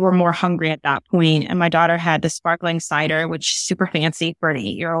kids, we were more hungry at that point. And my daughter had the sparkling cider, which is super fancy for an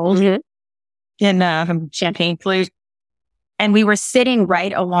 8-year-old, in champagne flute. And we were sitting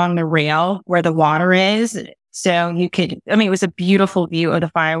right along the rail where the water is. So it was a beautiful view of the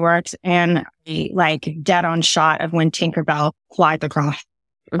fireworks and dead on shot of when Tinkerbell flies across,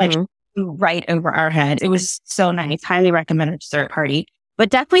 right over our head. It was so nice. Highly recommend a dessert party, but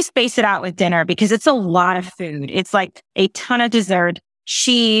definitely space it out with dinner because it's a lot of food. It's like a ton of dessert,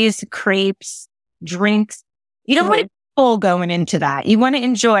 cheese, crepes, drinks. You don't want to be full going into that. You want to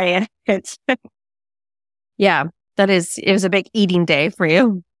enjoy it. Yeah, it was a big eating day for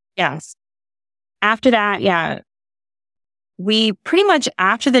you. Yes. After that, we pretty much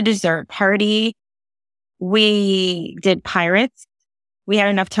after the dessert party, we did Pirates. We had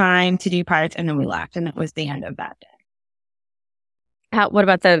enough time to do Pirates and then we left, and that was the end of that day. What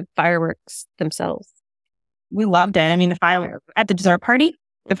about the fireworks themselves? We loved it. I mean, the fireworks at the dessert party,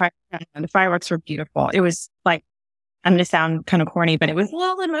 the fireworks were beautiful. It was I'm going to sound kind of corny, but it was a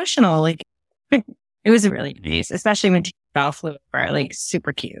little emotional. It was really nice, especially when Belle flew over,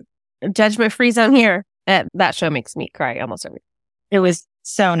 super cute. Judgment-free zone here. That show makes me cry almost every day. It was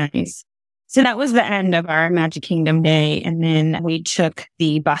so nice. So that was the end of our Magic Kingdom day. And then we took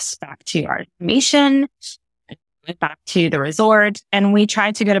the bus back to our destination, went back to the resort, and we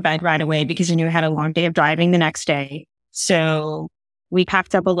tried to go to bed right away because we knew we had a long day of driving the next day. So we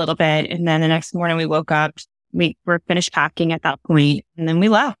packed up a little bit. And then the next morning we woke up, we were finished packing at that point, and then we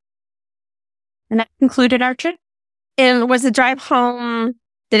left. And that concluded our trip. And was the drive home,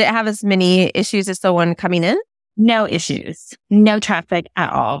 did it have as many issues as the one coming in? No issues. No traffic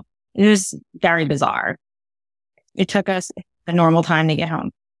at all. It was very bizarre. It took us the normal time to get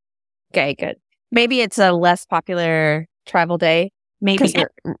home. Okay, good. Maybe it's a less popular travel day. Maybe.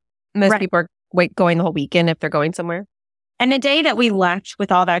 Most people are going the whole weekend if they're going somewhere. And the day that we left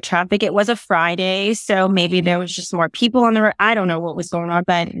with all that traffic, it was a Friday. So maybe there was just more people on the road. I don't know what was going on,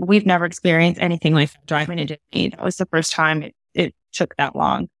 but we've never experienced anything like driving to Disney. That was the first time it took that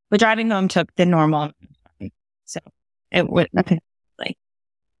long. But driving home took the normal. So it would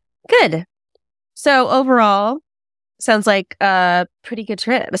Good. So overall, sounds like a pretty good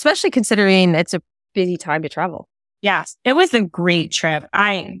trip, especially considering it's a busy time to travel. Yes, it was a great trip.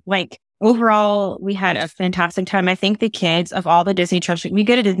 Overall, we had a fantastic time. I think the kids of all the Disney trips, we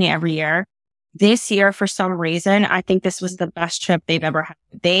go to Disney every year. This year, for some reason, I think this was the best trip they've ever had.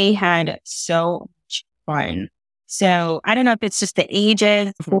 They had so much fun. So I don't know if it's just the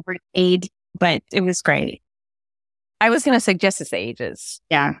ages, age, but it was great. I was going to suggest it's the ages.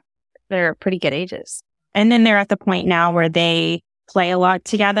 Yeah. They're pretty good ages. And then they're at the point now where they play a lot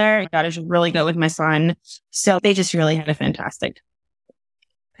together. My daughter's really good with my son. So they just really had a fantastic.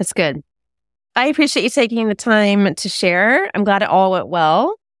 That's good. I appreciate you taking the time to share. I'm glad it all went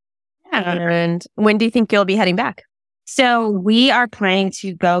well. Yeah. And when do you think you'll be heading back? So we are planning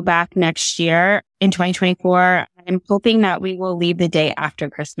to go back next year in 2024. I'm hoping that we will leave the day after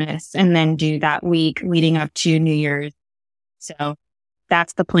Christmas and then do that week leading up to New Year's. So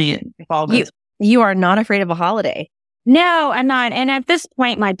that's the plan. If all goes. You are not afraid of a holiday. No, I'm not. And at this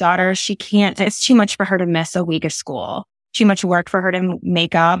point, my daughter, she can't, it's too much for her to miss a week of school. Too much work for her to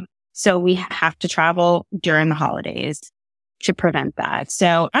make up. So we have to travel during the holidays to prevent that.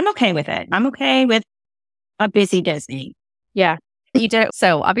 So I'm okay with it. I'm okay with a busy Disney. Yeah, you did it.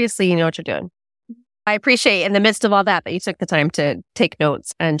 So obviously you know what you're doing. I appreciate in the midst of all that you took the time to take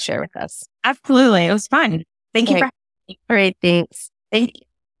notes and share with us. Absolutely. It was fun. Thank you for having me. All right. Thanks. Thank you.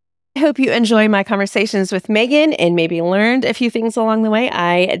 I hope you enjoy my conversations with Meggan and maybe learned a few things along the way.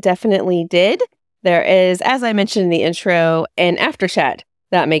 I definitely did. There is, as I mentioned in the intro, an after chat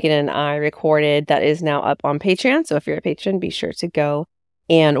that Meggan and I recorded that is now up on Patreon. So if you're a patron, be sure to go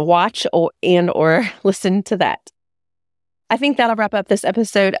and watch or listen to that. I think that'll wrap up this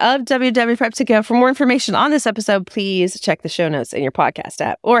episode of WW Prep to Go. For more information on this episode, please check the show notes in your podcast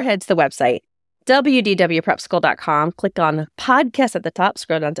app or head to the website, wdwprepschool.com. Click on the podcast at the top,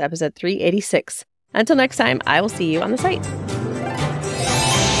 scroll down to episode 386. Until next time, I will see you on the site.